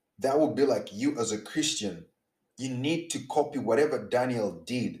 That would be like you as a Christian. You need to copy whatever Daniel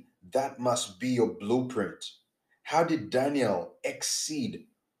did. That must be your blueprint. How did Daniel exceed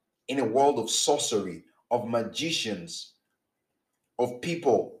in a world of sorcery, of magicians, of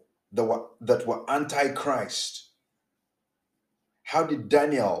people that were anti-Christ? How did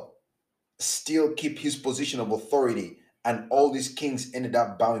Daniel still keep his position of authority and all these kings ended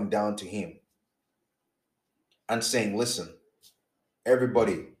up bowing down to him and saying, listen,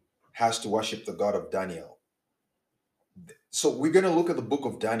 everybody has to worship the God of Daniel? So we're going to look at the book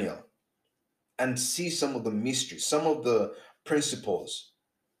of Daniel and see some of the mysteries, some of the principles,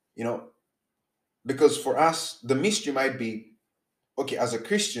 you know, because for us, the mystery might be, okay, as a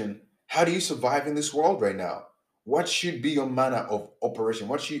Christian, how do you survive in this world right now? What should be your manner of operation?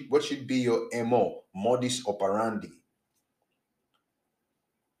 What should be your MO, modus operandi?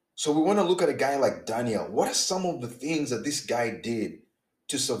 So we want to look at a guy like Daniel. What are some of the things that this guy did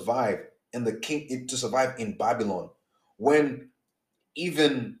to survive to survive in Babylon when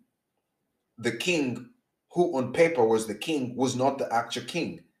even the king who on paper was the king was not the actual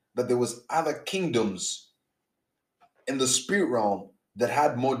king, that there was other kingdoms in the spirit realm that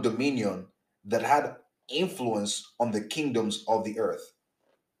had more dominion, that had influence on the kingdoms of the earth?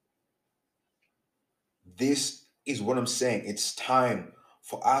 This is what I'm saying. It's time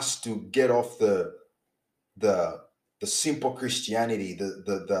for us to get off the the simple Christianity, the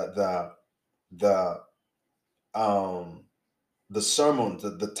the sermon,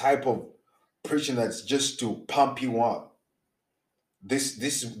 the type of preaching that's just to pump you up. This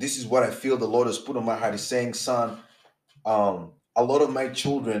is what I feel the Lord has put on my heart. He's saying, son, a lot of my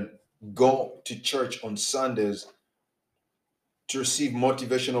children go to church on Sundays to receive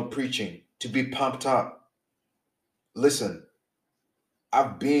motivational preaching, to be pumped up. Listen,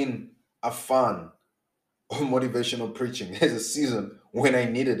 I've been a fan of motivational preaching. There's a season when I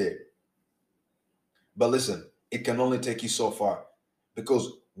needed it. But listen, it can only take you so far,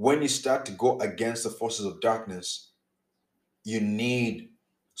 because when you start to go against the forces of darkness, you need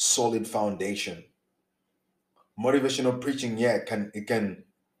solid foundation. Motivational preaching, yeah,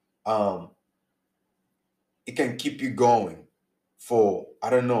 um it can keep you going for, I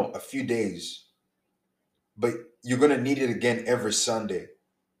don't know, a few days, but you're gonna need it again every Sunday.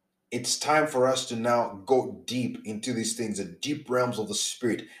 It's time for us to now go deep into these things, the deep realms of the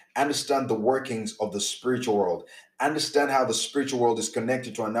spirit, understand the workings of the spiritual world, understand how the spiritual world is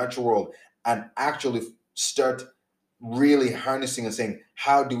connected to our natural world, and actually start really harnessing and saying,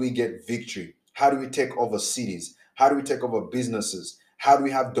 how do we get victory? How do we take over cities? How do we take over businesses? How do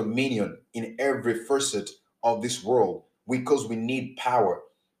we have dominion in every facet of this world? Because we need power.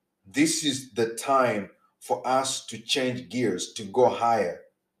 This is the time for us to change gears, to go higher.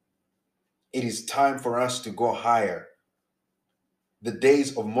 It is time for us to go higher. The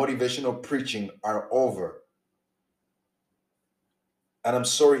days of motivational preaching are over. And I'm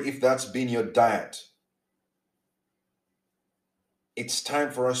sorry if that's been your diet. It's time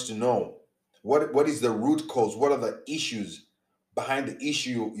for us to know what is the root cause? What are the issues behind the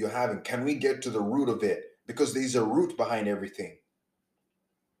issue you're having? Can we get to the root of it? Because there's a root behind everything.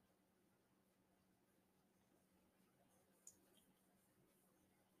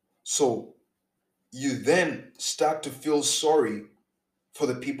 So you then start to feel sorry for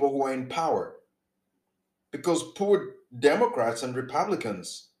the people who are in power. Because poor Democrats and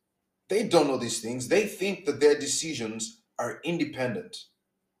Republicans, they don't know these things. They think that their decisions are independent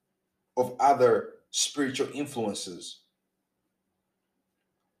of other spiritual influences.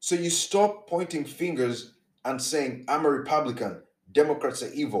 So you stop pointing fingers and saying, I'm a Republican, Democrats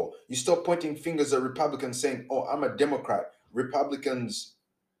are evil. You stop pointing fingers at Republicans saying, oh, I'm a Democrat, Republicans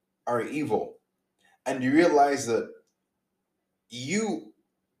are evil. And you realize that you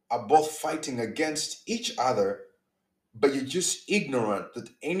are both fighting against each other, but you're just ignorant that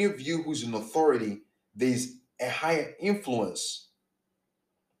any of you who's in authority, there's a higher influence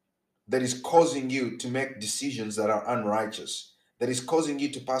that is causing you to make decisions that are unrighteous, that is causing you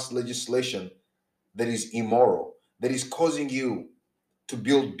to pass legislation that is immoral, that is causing you to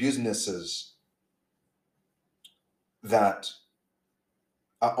build businesses that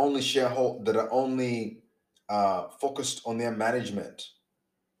are only focused on their management,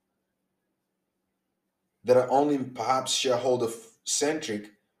 that are only perhaps shareholder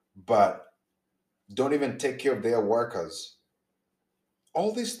centric, but don't even take care of their workers.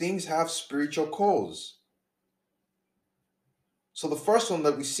 All these things have spiritual cause. So the first one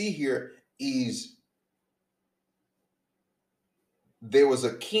that we see here is there was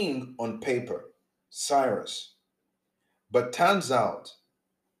a king on paper, Cyrus, but turns out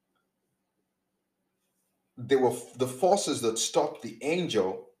there were the forces that stopped the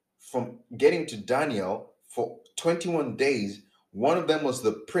angel from getting to Daniel for 21 days. One of them was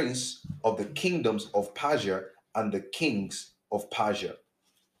the prince of the kingdoms of Persia and the kings of Persia.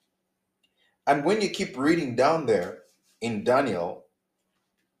 And when you keep reading down there in Daniel,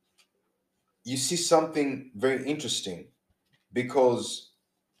 you see something very interesting, because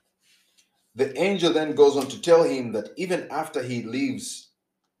the angel then goes on to tell him that even after he leaves,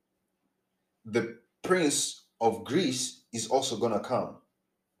 the prince of Greece is also going to come.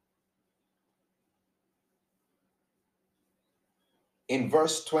 In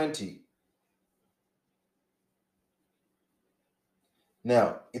verse 20,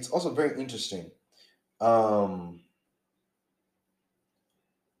 now it's also very interesting.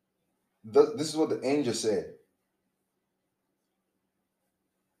 This is what the angel said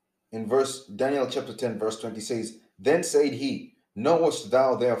in Daniel chapter 10, verse 20 says, Then said he, Knowest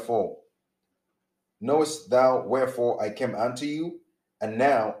thou wherefore I came unto you? And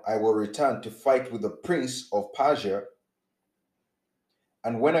now I will return to fight with the prince of Persia.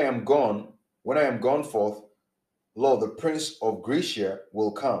 And when I am gone forth, lo, the prince of Grecia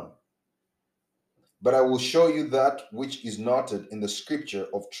will come. But I will show you that which is noted in the scripture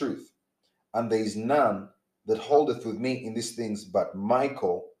of truth. And there is none that holdeth with me in these things but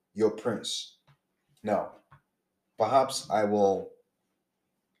Michael, your prince. Now, perhaps let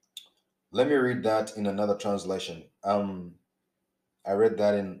me read that in another translation. I read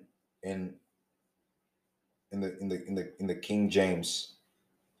that in the King James.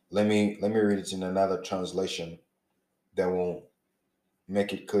 Let me read it in another translation that will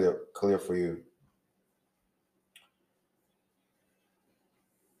make it clear for you.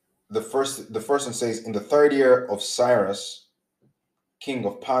 The first one says, in the 3rd year of Cyrus, king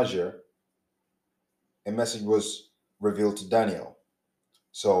of Persia, a message was revealed to Daniel.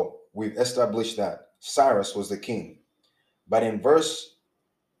 So we've established that Cyrus was the king. But in verse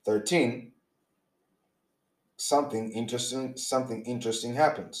 13, something interesting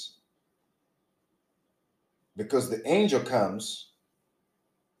happens. Because the angel comes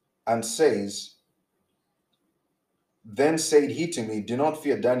and says, Then said he to me, Do not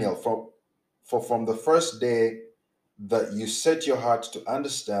fear, Daniel, for from the first day that you set your heart to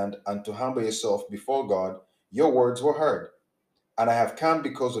understand and to humble yourself before God, your words were heard, and I have come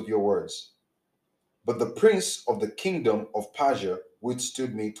because of your words. But the prince of the kingdom of Persia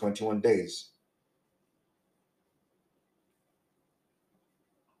withstood me 21 days.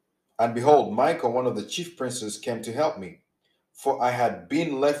 And behold, Michael, one of the chief princes, came to help me, for I had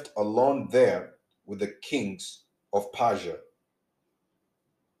been left alone there with the kings of Persia.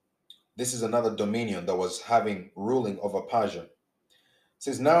 This is another dominion that was ruling over Persia. It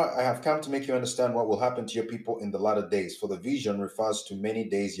says, Now I have come to make you understand what will happen to your people in the latter days, for the vision refers to many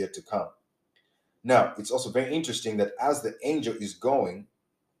days yet to come. Now, it's also very interesting that as the angel is going,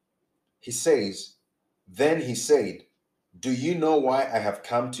 he says, Then he said, Do you know why I have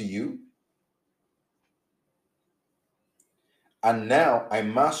come to you? And now I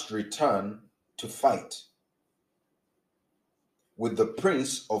must return to fight with the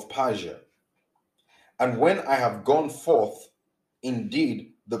prince of Persia. And when I have gone forth,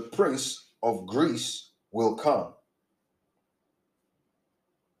 indeed, the prince of Greece will come.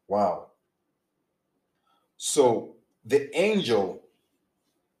 Wow. So the angel,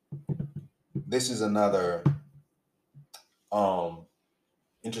 this is another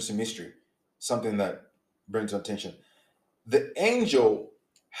interesting mystery, something that brings attention. The angel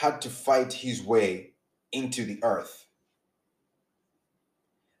had to fight his way into the earth.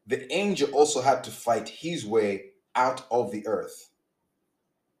 The angel also had to fight his way out of the earth.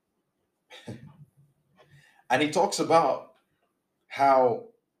 And he talks about how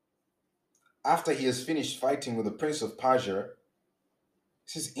after he has finished fighting with the prince of Persia,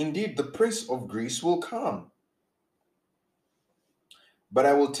 he says, Indeed, the prince of Greece will come. But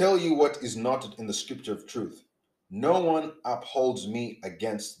I will tell you what is noted in the scripture of truth. No one upholds me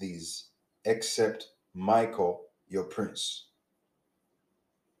against these except Michael, your prince.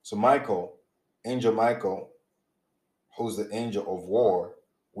 So Michael, Angel Michael, who's the angel of war,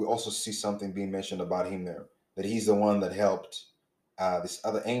 we also see something being mentioned about him there. That he's the one that helped this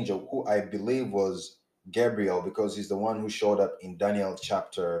other angel, who I believe was Gabriel, because he's the one who showed up in Daniel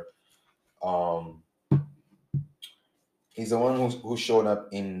chapter. Um, he's the one who showed up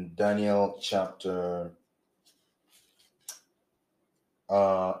in Daniel chapter.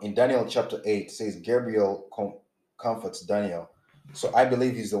 In Daniel chapter 8, it says Gabriel comforts Daniel. So I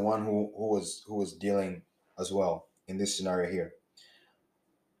believe he's the one who was dealing as well in this scenario here.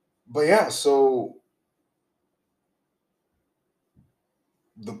 But yeah, so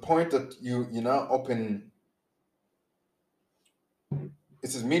the point that you now open, it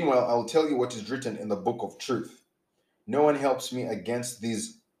says, meanwhile, I'll tell you what is written in the book of truth. No one helps me against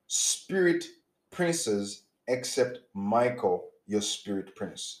these spirit princes except Michael, your spirit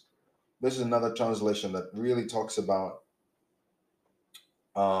prince. This is another translation that really talks about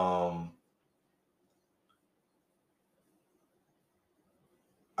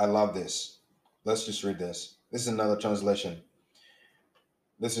I love this. Let's just read this. This is another translation.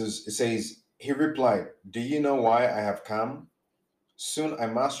 It says, he replied, do you know why I have come? Soon I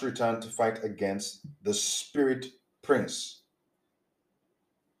must return to fight against the spirit prince,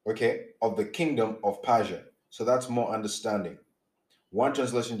 okay, of the kingdom of Persia. So that's more understanding. One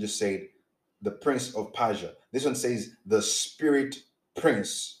translation just said the prince of Persia. This one says the spirit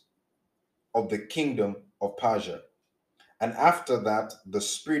prince of the kingdom of Persia. And after that, the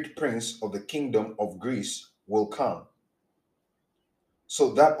spirit prince of the kingdom of Greece will come.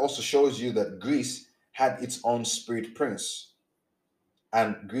 So that also shows you that Greece had its own spirit prince,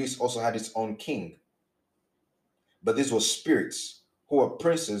 and Greece also had its own king. But these were spirits who were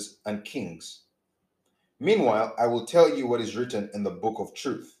princes and kings. Meanwhile, I will tell you what is written in the book of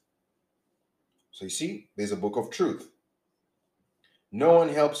truth. So you see, there's a book of truth. No one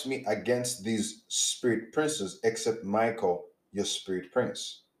helps me against these spirit princes except Michael, your spirit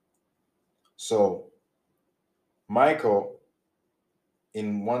prince. So Michael,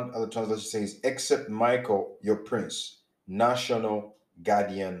 in one other translation, says, except Michael, your prince, national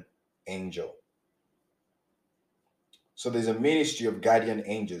guardian angel. So there's a ministry of guardian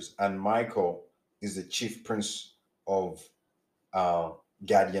angels, and Michael is the chief prince of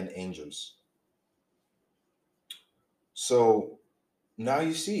guardian angels. So now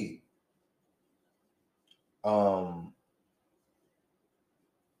you see,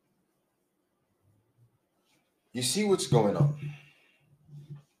 what's going on.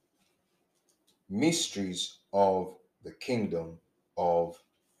 Mysteries of the kingdom of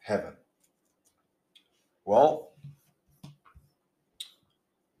heaven. Well,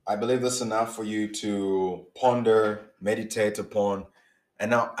 I believe that's enough for you to ponder, meditate upon,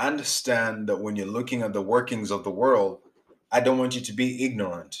 and now understand that when you're looking at the workings of the world, I don't want you to be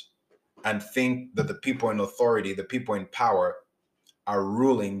ignorant and think that the people in authority, the people in power, are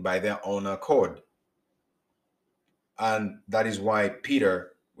ruling by their own accord. And that is why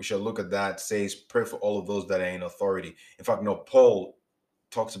Peter, we shall look at that, says, pray for all of those that are in authority. In fact, no, Paul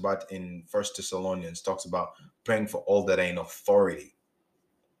talks about in First Thessalonians, talks about praying for all that are in authority,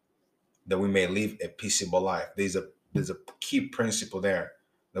 that we may live a peaceable life. There's a key principle there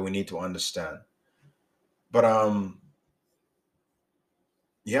that we need to understand. But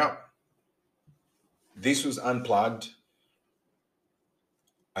yeah, this was Unplugged.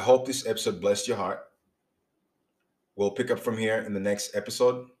 I hope this episode blessed your heart. We'll pick up from here in the next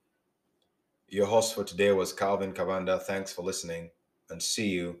episode. Your host for today was Calvin Cavanda. Thanks for listening, and see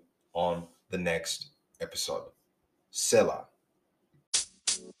you on the next episode. Selah.